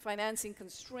financing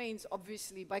constraints,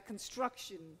 obviously by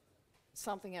construction,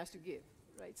 something has to give,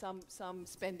 right? Some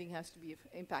spending has to be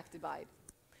impacted by it.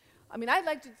 I mean, I'd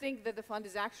like to think that the fund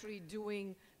is actually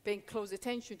paying close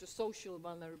attention to social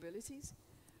vulnerabilities.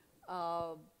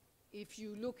 If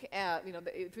you look at,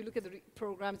 the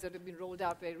programs that have been rolled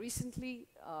out very recently,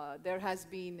 there has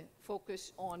been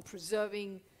focus on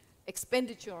preserving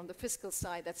expenditure on the fiscal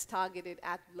side that's targeted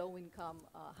at low-income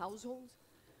households.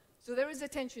 So there is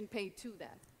attention paid to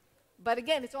that. But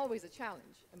again, it's always a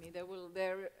challenge. I mean,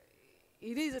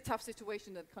 it is a tough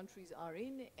situation that countries are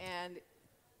in, and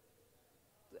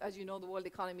as you know, the world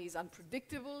economy is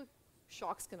unpredictable.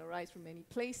 Shocks can arise from many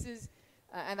places.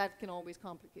 And that can always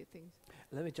complicate things.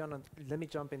 Let me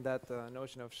jump in that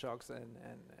notion of shocks and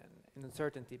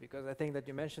uncertainty, because I think that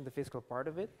you mentioned the fiscal part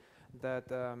of it, that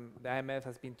the IMF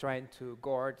has been trying to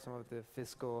guard some of the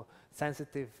fiscal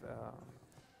sensitive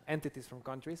entities from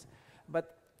countries.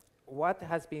 But what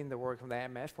has been the work from the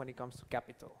IMF when it comes to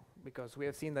capital? Because we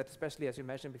have seen that, especially as you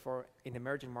mentioned before, in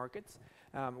emerging markets,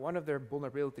 one of their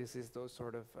vulnerabilities is those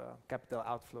sort of capital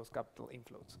outflows, capital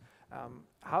inflows.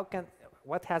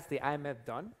 What has the IMF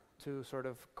done to sort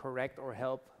of correct or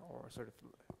help or sort of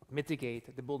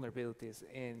mitigate the vulnerabilities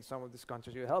in some of these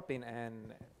countries you're helping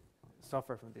and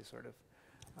suffer from these sort of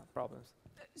problems?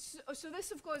 So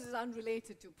this, of course, is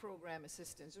unrelated to program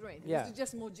assistance, right? Yeah. This is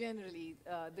just more generally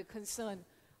the concern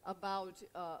about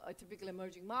a typical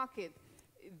emerging market,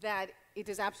 that it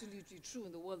is absolutely true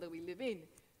in the world that we live in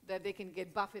that they can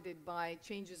get buffeted by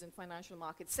changes in financial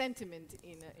market sentiment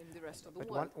in the rest of the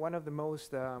world. One of the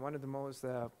most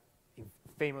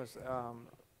famous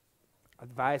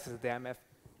advices the IMF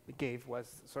gave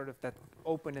was sort of that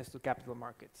openness to capital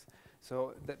markets.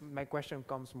 So my question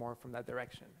comes more from that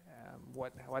direction.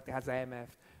 What has the IMF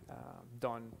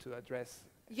done to address?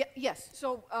 Yes.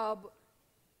 So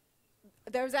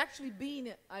there's actually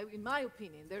been, in my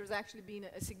opinion, there's actually been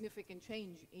a significant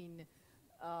change in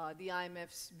the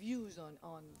IMF's views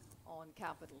on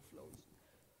capital flows.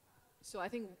 So I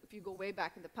think if you go way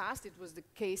back in the past, it was the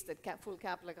case that full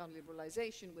capital account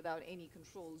liberalization without any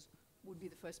controls would be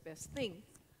the first best thing.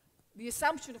 The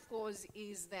assumption, of course,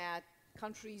 is that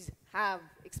countries have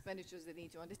expenditures they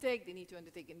need to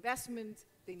undertake investment,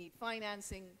 they need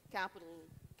financing, capital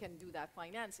can do that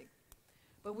financing.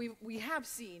 But we have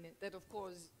seen that, of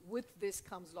course, with this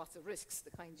comes lots of risks,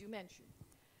 the kinds you mentioned.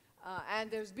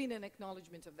 And there's been an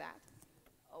acknowledgement of that,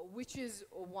 which is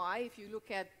why, if you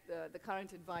look at the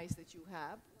current advice that you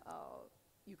have,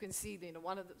 you can see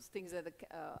one of the things that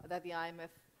the IMF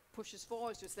pushes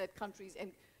for is just that countries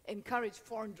encourage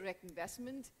foreign direct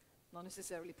investment, not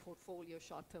necessarily portfolio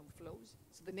short-term flows.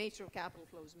 So the nature of capital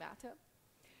flows matter.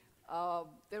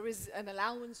 There is an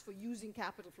allowance for using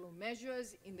capital flow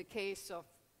measures in the case of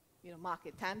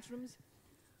market tantrums.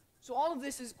 So all of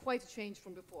this is quite a change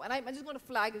from before. And I just want to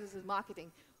flag this as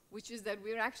marketing, which is that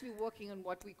we're actually working on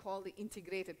what we call the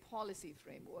integrated policy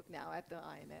framework now at the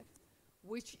IMF,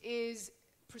 which is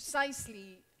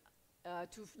precisely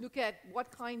to look at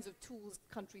what kinds of tools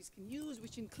countries can use,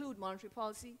 which include monetary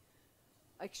policy,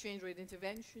 exchange rate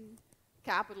intervention,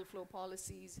 capital flow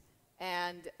policies,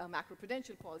 and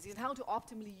macroprudential policies, and how to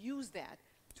optimally use that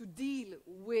to deal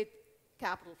with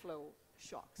capital flow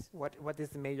shocks. What is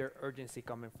the major urgency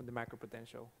coming from the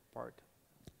macroprudential part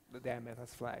that the IMF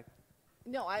has flagged?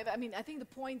 No, I think the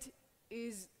point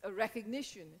is a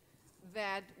recognition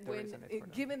that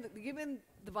given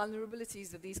the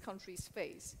vulnerabilities that these countries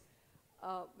face,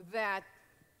 that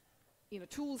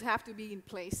tools have to be in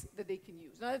place that they can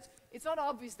use. Now, it's not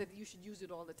obvious that you should use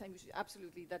it all the time. You should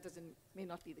absolutely, that may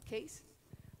not be the case.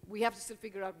 We have to still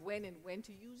figure out when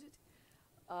to use it.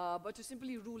 But to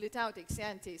simply rule it out ex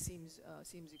ante seems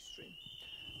extreme.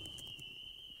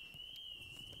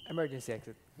 Emergency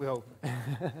exit, we hope.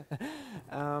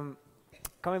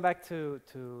 Coming back to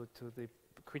the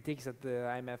critiques that the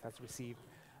IMF has received,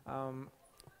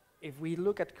 if we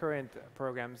look at current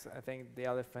programs, I think the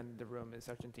elephant in the room is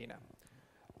Argentina.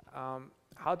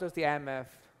 How does the IMF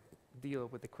deal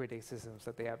with the criticisms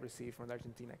that they have received from the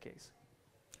Argentina case?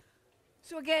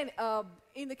 So again,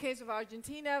 in the case of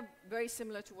Argentina, very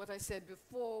similar to what I said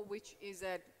before, which is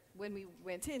that when we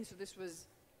went in, so this was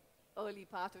early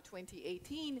part of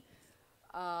 2018,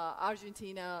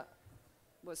 Argentina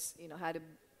was, had a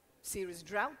serious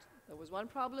drought. That was one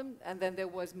problem, and then there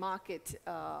was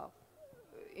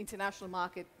international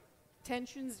market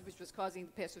tensions, which was causing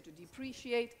the peso to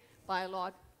depreciate by a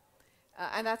lot,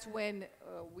 and that's when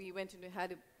we went and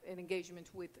had an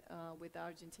engagement with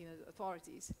Argentina's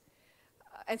authorities.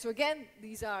 And so again,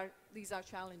 these are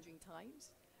challenging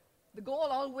times. The goal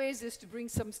always is to bring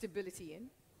some stability in.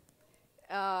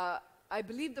 I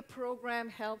believe the program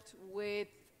helped with,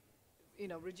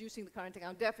 reducing the current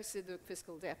account deficit, the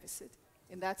fiscal deficit.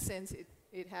 In that sense,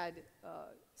 it had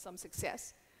some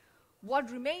success.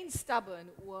 What remained stubborn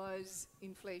was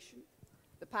inflation,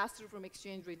 the pass-through from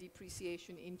exchange rate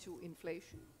depreciation into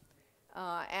inflation.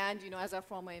 And, as our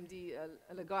former MD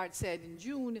Lagarde said in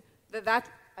June, that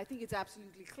I think it's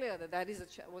absolutely clear that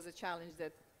was a challenge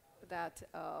that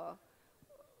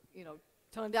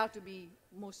turned out to be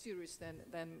more serious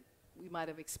than we might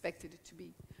have expected it to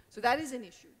be. So that is an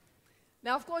issue.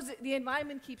 Now, of course, the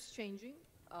environment keeps changing.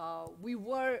 I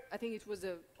think it was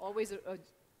always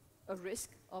a risk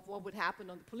of what would happen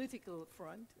on the political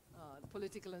front,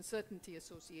 political uncertainty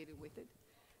associated with it,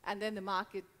 and then the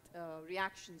market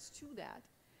reactions to that.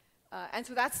 And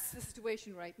so that's the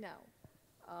situation right now.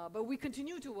 But we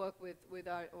continue to work with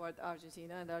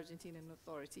Argentina and the Argentinian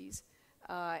authorities.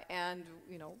 And,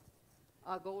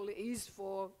 our goal is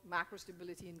for macro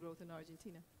stability and growth in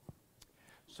Argentina.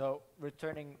 So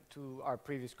returning to our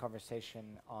previous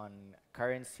conversation on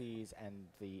currencies and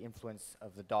the influence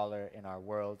of the dollar in our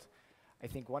world, I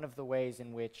think one of the ways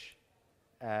in which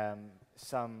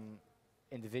some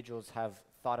individuals have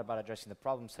thought about addressing the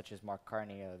problem, such as Mark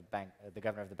Carney, the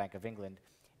governor of the Bank of England,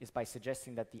 is by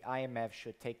suggesting that the IMF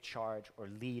should take charge or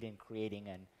lead in creating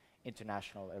an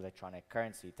international electronic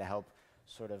currency to help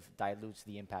sort of dilute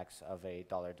the impacts of a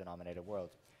dollar-denominated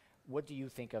world. What do you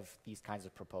think of these kinds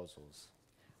of proposals?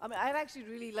 I mean, I'd actually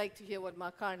really like to hear what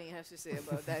Mark Carney has to say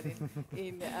about that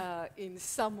in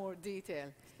some more detail.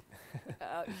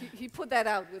 He put that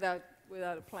out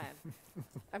without a plan.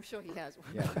 I'm sure he has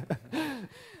one.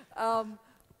 Yeah.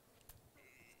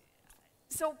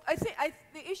 So I think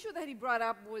the issue that he brought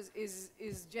up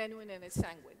is genuine and it's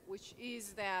sanguine, which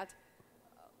is that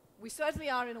we certainly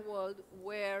are in a world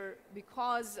where,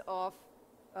 because of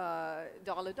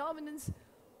dollar dominance,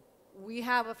 we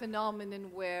have a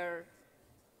phenomenon where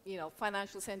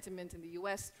financial sentiment in the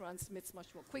U.S. transmits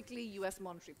much more quickly. U.S.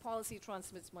 monetary policy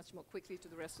transmits much more quickly to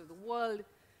the rest of the world.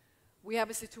 We have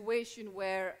a situation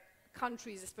where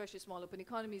countries, especially small open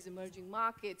economies, emerging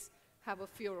markets, have a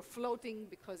fear of floating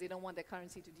because they don't want their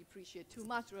currency to depreciate too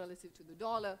much relative to the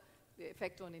dollar, the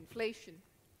effect on inflation.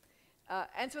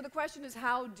 And so the question is,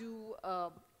 how do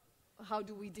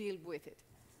we deal with it?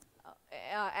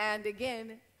 And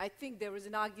again, I think there is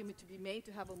an argument to be made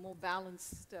to have a more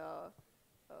balanced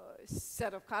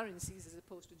set of currencies as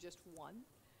opposed to just one.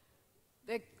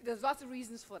 There's lots of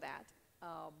reasons for that,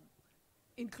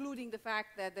 including the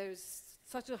fact that there's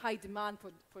such a high demand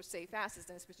for safe assets,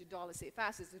 and especially dollar safe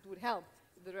assets. It would help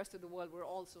if the rest of the world were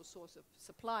also a source of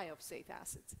supply of safe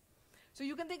assets. So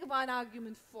you can think about an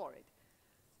argument for it.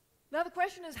 Now the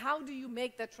question is, how do you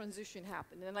make that transition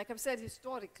happen? And like I've said,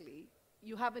 historically,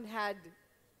 you haven't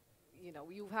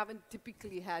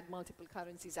typically had multiple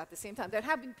currencies at the same time. There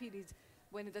have been periods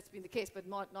when that's been the case, but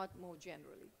not more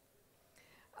generally.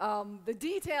 The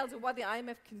details of what the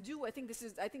IMF can do, I think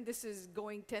this is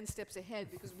going 10 steps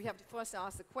ahead, because we have to first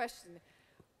ask the question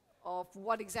of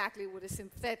what exactly would a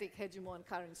synthetic hegemon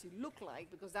currency look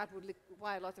like, because that would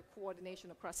require a lot of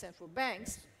coordination across central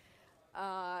banks,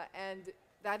 and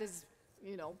that is,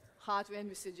 hard to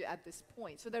envisage at this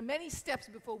point. So there are many steps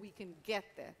before we can get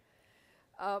there.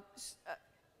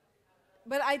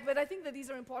 But I think that these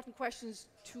are important questions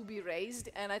to be raised,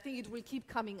 and I think it will keep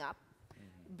coming up,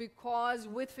 because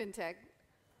with fintech,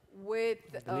 with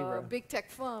big tech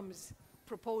firms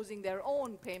proposing their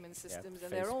own payment systems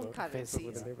and their own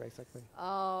currencies, Facebook, exactly.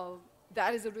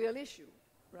 That is a real issue.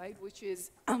 right? Which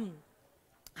is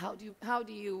how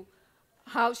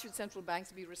should central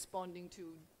banks be responding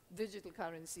to digital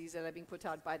currencies that are being put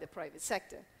out by the private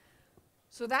sector?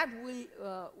 So that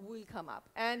will come up.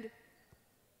 And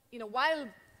while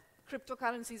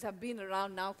cryptocurrencies have been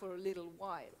around now for a little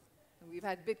while, and we've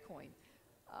had Bitcoin,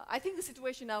 I think the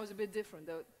situation now is a bit different.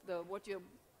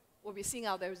 What we're seeing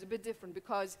out there is a bit different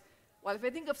because, well, if I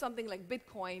think of something like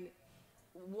Bitcoin,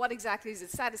 what exactly is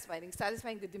it satisfying? It's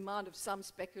satisfying the demand of some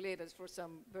speculators for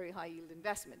some very high yield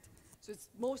investment. So it's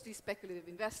mostly speculative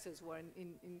investors who are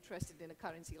interested in a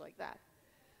currency like that.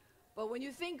 But when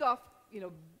you think of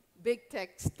big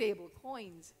tech stable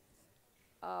coins,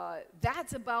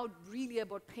 that's really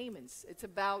about payments. It's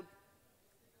about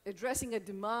addressing a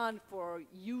demand for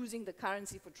using the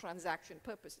currency for transaction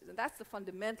purposes. And that's the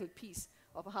fundamental piece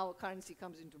of how a currency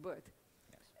comes into birth.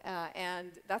 Yes.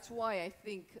 And that's why I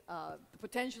think the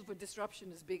potential for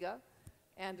disruption is bigger,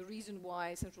 and the reason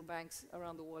why central banks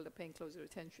around the world are paying closer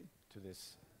attention to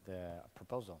the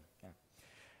proposal. Yeah.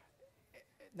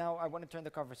 Now I want to turn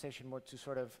the conversation more to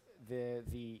sort of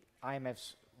the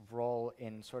IMF's role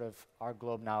in sort of our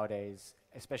globe nowadays,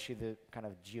 especially the kind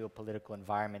of geopolitical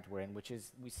environment we're in, which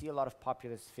is we see a lot of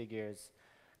populist figures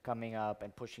coming up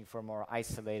and pushing for a more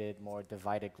isolated, more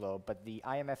divided globe. But the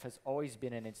IMF has always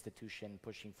been an institution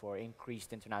pushing for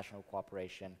increased international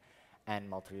cooperation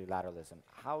and multilateralism.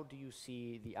 How do you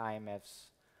see the IMF's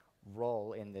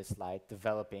role in this light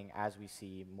developing as we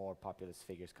see more populist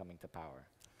figures coming to power?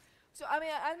 So, I mean,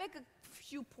 I'll make a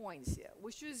few points here,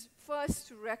 which is first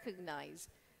to recognize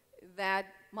that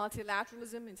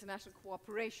multilateralism, international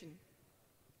cooperation,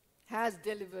 has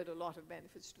delivered a lot of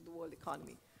benefits to the world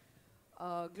economy.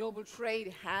 Global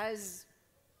trade has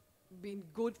been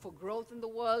good for growth in the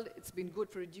world. It's been good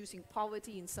for reducing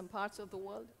poverty in some parts of the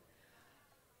world.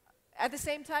 At the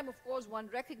same time, of course, one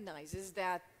recognizes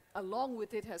that along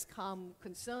with it has come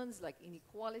concerns like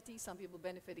inequality, some people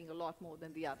benefiting a lot more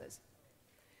than the others.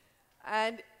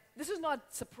 And this is not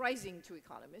surprising to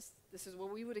economists. This is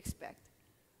what we would expect.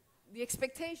 The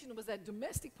expectation was that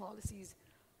domestic policies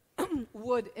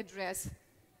would address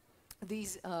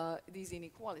these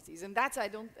inequalities,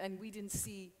 and we didn't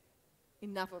see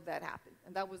enough of that happen.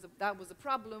 And that was the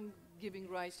problem, giving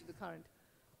rise to the current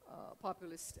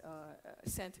populist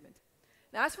sentiment.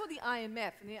 Now, as for the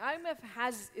IMF, and the IMF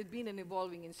has been an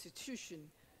evolving institution,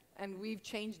 and we've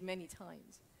changed many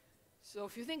times. So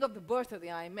if you think of the birth of the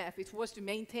IMF, it was to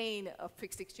maintain a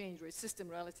fixed exchange rate system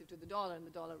relative to the dollar and the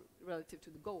dollar relative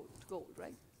to the gold,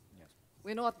 right? Yes.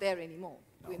 We're not there anymore.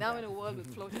 No, we're now in a world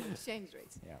with floating exchange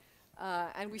rates.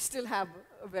 Yeah. And we still have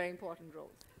a very important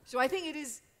role. So I think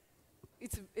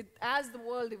as the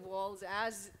world evolves,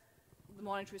 as the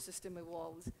monetary system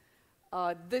evolves,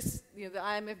 the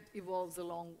IMF evolves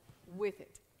along with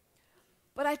it.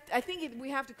 But I think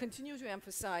we have to continue to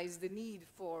emphasize the need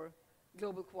for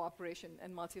global cooperation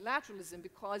and multilateralism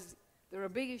because there are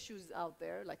big issues out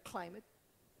there like climate,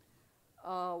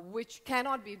 which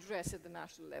cannot be addressed at the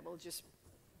national level just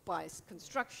by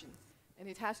construction, and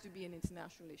it has to be an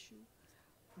international issue.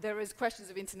 There is questions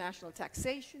of international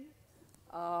taxation,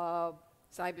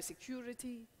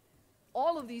 cybersecurity.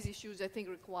 All of these issues, I think,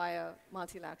 require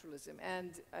multilateralism,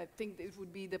 and I think it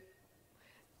would be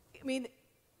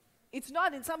it's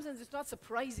not, in some sense, it's not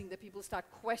surprising that people start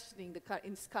questioning the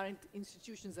current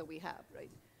institutions that we have, right?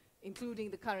 Including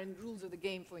the current rules of the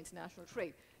game for international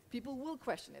trade. People will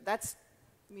question it.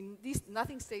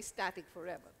 Nothing stays static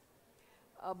forever.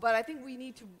 But I think we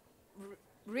need to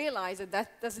realize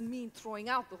that doesn't mean throwing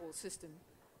out the whole system,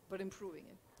 but improving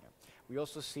it. Yeah. We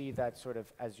also see that sort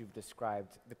of, as you've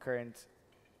described,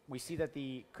 we see that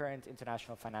the current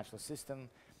international financial system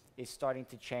is starting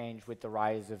to change with the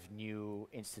rise of new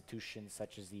institutions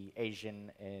such as the Asian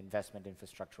Investment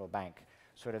Infrastructural Bank,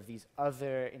 sort of these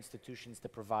other institutions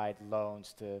that provide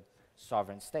loans to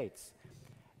sovereign states.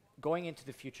 Going into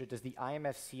the future, does the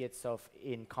IMF see itself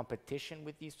in competition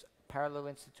with these parallel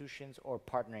institutions or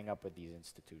partnering up with these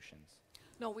institutions?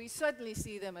 No, we certainly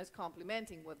see them as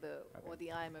complementing what the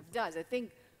IMF does. I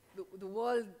think the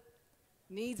world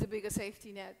needs a bigger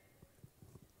safety net.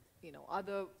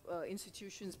 Other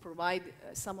institutions provide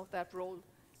some of that role.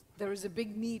 There is a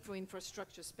big need for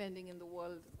infrastructure spending in the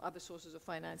world. Other sources of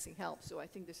financing help. So I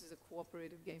think this is a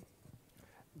cooperative game.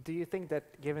 Do you think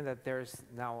that, given that there's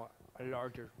now a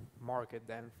larger market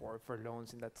then for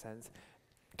loans in that sense,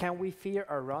 can we fear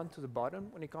a run to the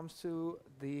bottom when it comes to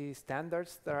the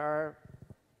standards that are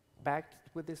backed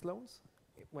with these loans?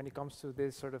 When it comes to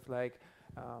this sort of like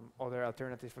other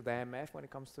alternatives for the IMF when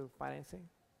it comes to financing?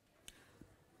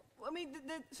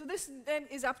 So this then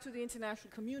is up to the international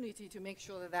community to make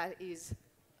sure that is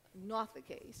not the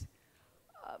case.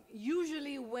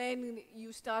 Usually when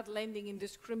you start lending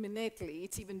indiscriminately,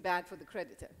 it's even bad for the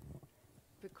creditor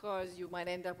because you might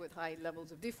end up with high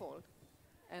levels of default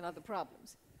and other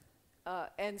problems.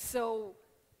 And so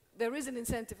there is an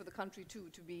incentive for the country too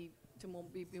to be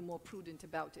more prudent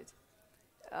about it.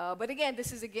 But again,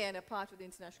 this is again a part of the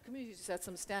international community to set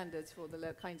some standards for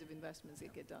the kinds of investments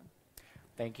that get done.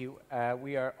 Thank you.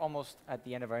 We are almost at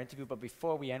the end of our interview, but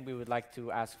before we end, we would like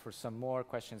to ask for some more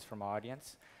questions from our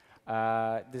audience.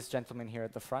 This gentleman here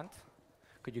at the front,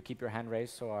 could you keep your hand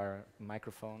raised so our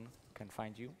microphone can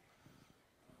find you?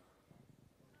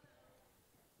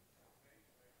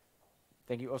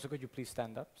 Thank you. Also, could you please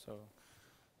stand up so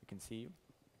we can see you?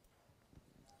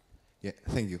 Yeah,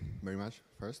 thank you very much,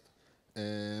 first.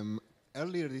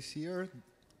 Earlier this year,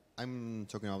 I'm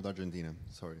talking about Argentina,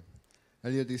 sorry.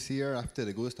 Earlier this year, after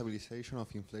the good stabilization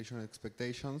of inflation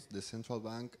expectations, the central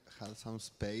bank had some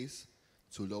space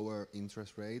to lower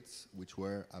interest rates, which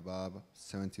were above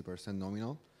 70%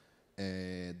 nominal.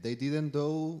 They didn't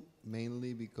though,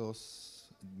 mainly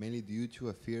due to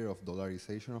a fear of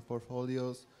dollarization of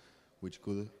portfolios, which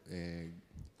could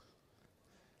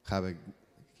have a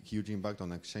huge impact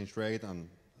on exchange rate and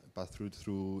pass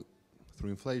through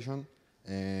inflation.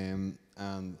 And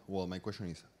well, my question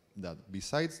is that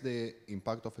besides the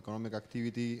impact of economic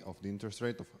activity of the interest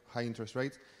rate, of high interest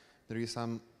rates, there is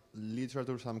some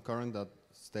literature, some current that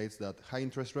states that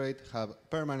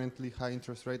permanently high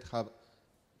interest rate have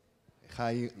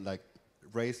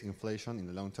raise inflation in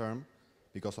the long term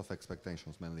because of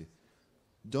expectations mainly.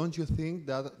 Don't you think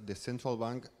that the central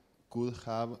bank could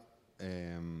have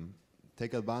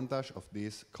take advantage of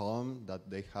this calm that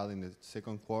they had in the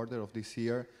second quarter of this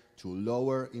year to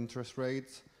lower interest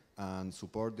rates and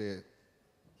support the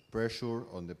pressure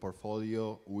on the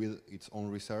portfolio with its own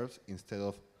reserves instead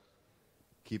of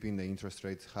keeping the interest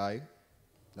rates high?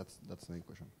 That's the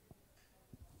question.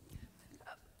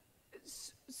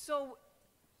 So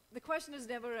the question is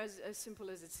never as simple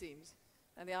as it seems,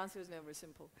 and the answer is never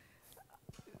simple.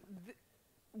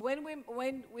 When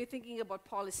we're thinking about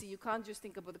policy, you can't just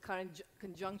think about the current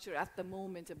conjuncture at the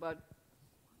moment about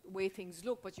the way things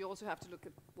look, but you also have to look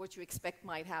at what you expect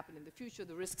might happen in the future,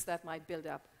 the risks that might build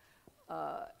up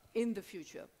in the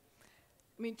future.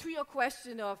 I mean, to your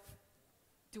question of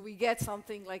do we get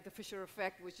something like the Fisher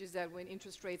effect, which is that when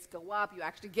interest rates go up, you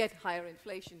actually get higher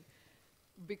inflation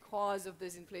because of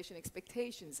those inflation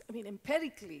expectations. I mean,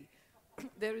 empirically,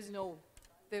 there is no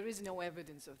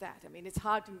evidence of that. I mean, it's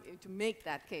hard to make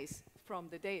that case from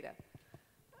the data.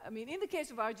 I mean, in the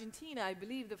case of Argentina, I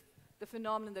believe the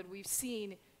phenomenon that we've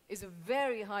seen is a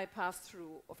very high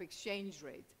pass-through of exchange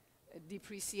rate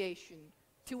depreciation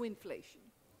to inflation,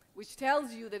 which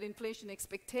tells you that inflation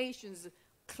expectations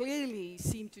clearly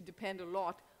seem to depend a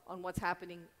lot on what's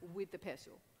happening with the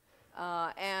peso.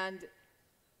 And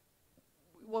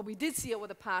what we did see over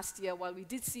the past year, while we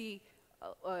did see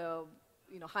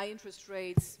high interest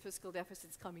rates, fiscal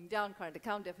deficits coming down, current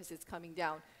account deficits coming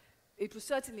down, it was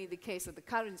certainly the case that the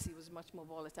currency was much more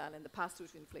volatile and the pass-through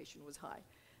to inflation was high.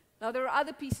 Now, there are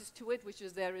other pieces to it, which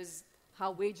is there is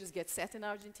how wages get set in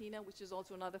Argentina, which is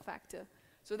also another factor.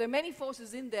 So there are many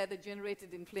forces in there that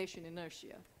generated inflation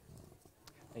inertia.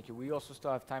 Thank you. We also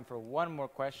still have time for one more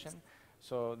question.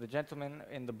 So the gentleman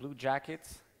in the blue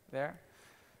jackets there.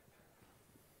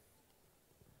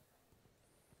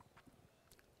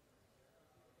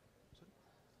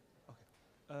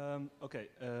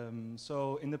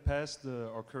 So in the past,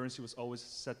 our currency was always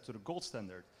set to the gold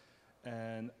standard.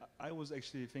 And I was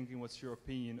actually thinking, what's your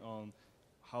opinion on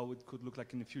how it could look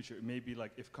like in the future? Maybe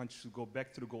like if countries should go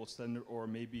back to the gold standard or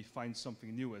maybe find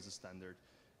something new as a standard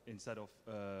instead of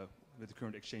with the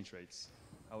current exchange rates.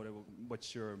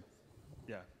 What's your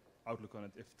outlook on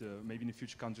it? If maybe in the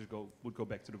future countries would go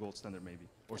back to the gold standard maybe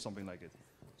or something like it.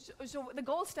 So the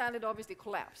gold standard obviously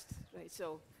collapsed, right?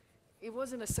 So it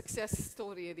wasn't a success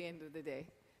story at the end of the day.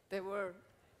 There were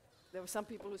some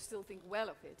people who still think well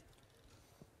of it.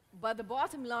 But the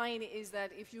bottom line is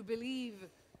that if you believe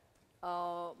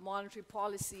monetary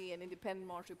policy and independent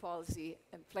monetary policy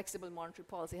and flexible monetary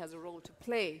policy has a role to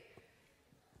play,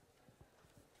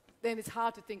 then it's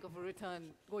hard to think of a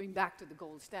return going back to the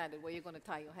gold standard where you're going to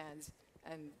tie your hands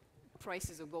and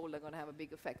prices of gold are going to have a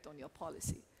big effect on your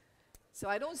policy. So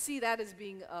I don't see that as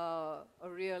being a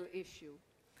real issue.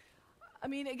 I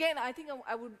mean, again, I think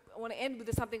I want to end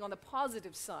with something on the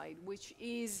positive side, which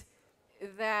is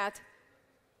that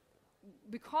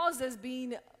because there's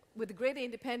been, with the greater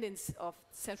independence of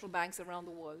central banks around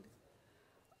the world,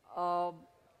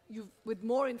 with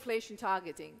more inflation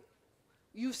targeting,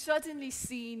 you've certainly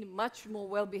seen much more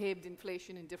well-behaved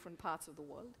inflation in different parts of the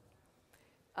world.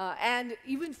 And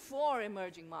even for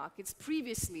emerging markets,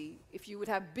 previously, if you would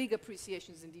have big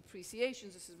appreciations and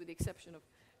depreciations, this is with the exception of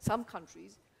some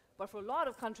countries, but for a lot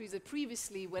of countries that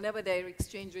previously, whenever their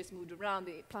exchange rates moved around,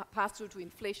 the pass-through to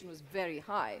inflation was very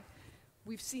high.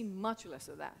 We've seen much less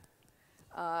of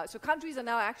that. So countries are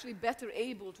now actually better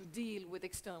able to deal with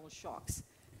external shocks.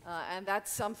 And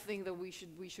that's something that we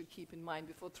should keep in mind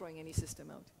before throwing any system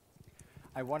out.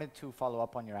 I wanted to follow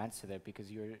up on your answer there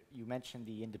because you mentioned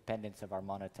the independence of our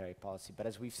monetary policy. But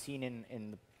as we've seen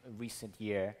in the recent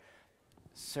year,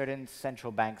 certain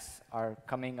central banks are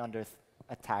coming under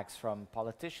attacks from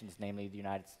politicians, namely the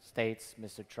United States,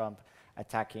 Mr. Trump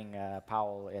attacking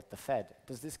Powell at the Fed.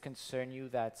 Does this concern you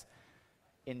that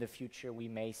in the future we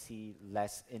may see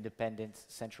less independent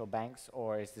central banks,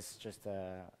 or is this just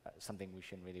something we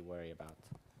shouldn't really worry about?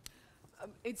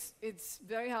 It's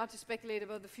very hard to speculate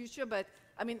about the future, but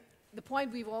I mean, the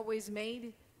point we've always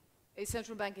made is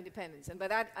central bank independence. And by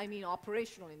that, I mean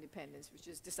operational independence, which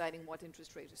is deciding what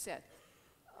interest rate to set.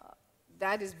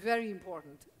 That is very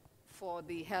important for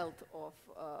the health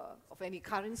of any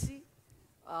currency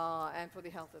and for the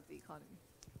health of the economy.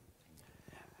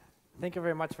 Thank you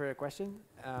very much for your question.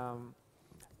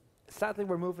 Sadly,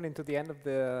 we're moving into the end of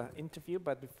the interview,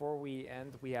 but before we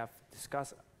end, we have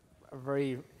discussed a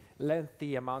very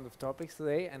lengthy amount of topics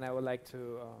today, and I would like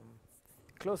to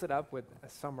close it up with a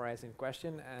summarizing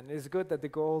question. And it's good that the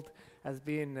gold has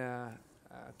been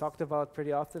talked about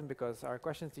pretty often, because our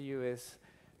question to you is,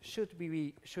 should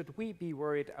we be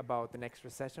worried about the next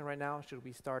recession right now? Should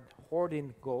we start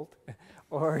hoarding gold?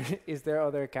 Or is there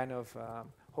other kind of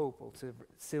hope or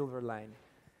silver line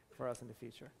for us in the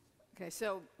future? Okay,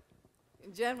 so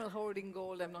in general, hoarding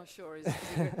gold, I'm not sure is a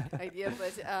good idea,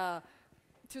 but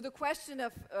to the question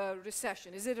of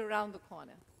recession, is it around the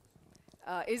corner?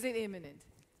 Is it imminent?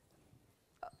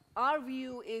 Our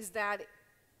view is that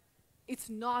it's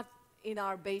not in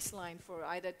our baseline for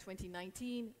either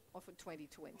 2019 or for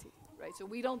 2020, right? So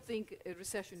we don't think a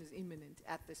recession is imminent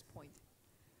at this point.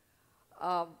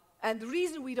 And the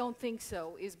reason we don't think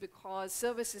so is because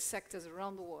services sectors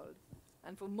around the world,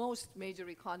 and for most major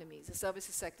economies, the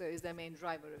services sector is their main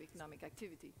driver of economic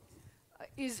activity,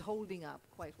 is holding up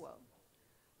quite well.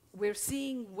 We're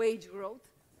seeing wage growth.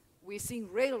 We're seeing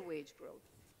real wage growth.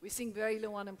 We're seeing very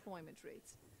low unemployment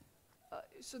rates.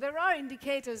 So there are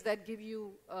indicators that give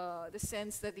you the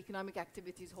sense that economic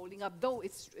activity is holding up, though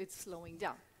it's slowing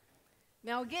down.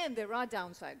 Now again, there are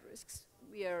downside risks.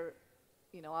 We are,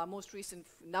 our most recent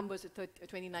numbers at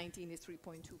 2019 is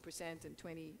 3.2%, and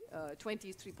 2020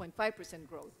 is 3.5%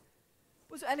 growth.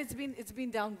 And it's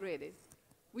been downgraded,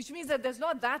 which means that there's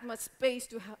not that much space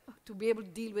to be able to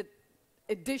deal with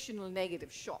additional negative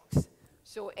shocks.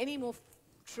 So any more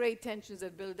trade tensions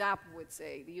that build up with,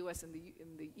 say, the US and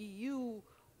the EU,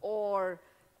 or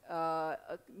a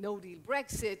no-deal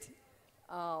Brexit,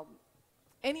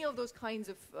 any of those kinds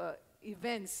of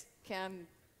events can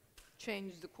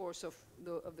change the course of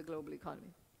the global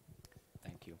economy.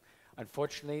 Thank you.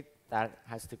 Unfortunately, that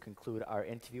has to conclude our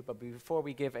interview. But before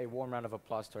we give a warm round of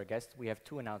applause to our guests, we have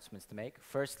two announcements to make.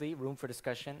 Firstly, Room for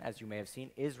Discussion, as you may have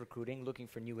seen, is recruiting, looking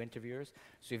for new interviewers.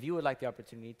 So if you would like the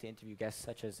opportunity to interview guests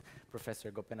such as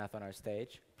Professor Gopinath on our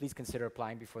stage, please consider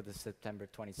applying before the September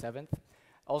 27th.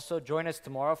 Also, join us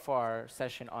tomorrow for our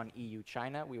session on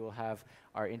EU-China. We will have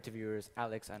our interviewers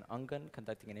Alex and Ungan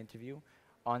conducting an interview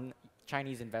on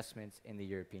Chinese investments in the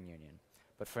European Union.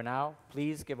 But for now,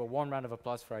 please give a warm round of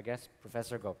applause for our guest,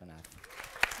 Professor Gopinath.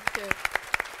 Thank you.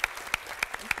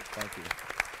 Thank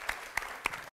you.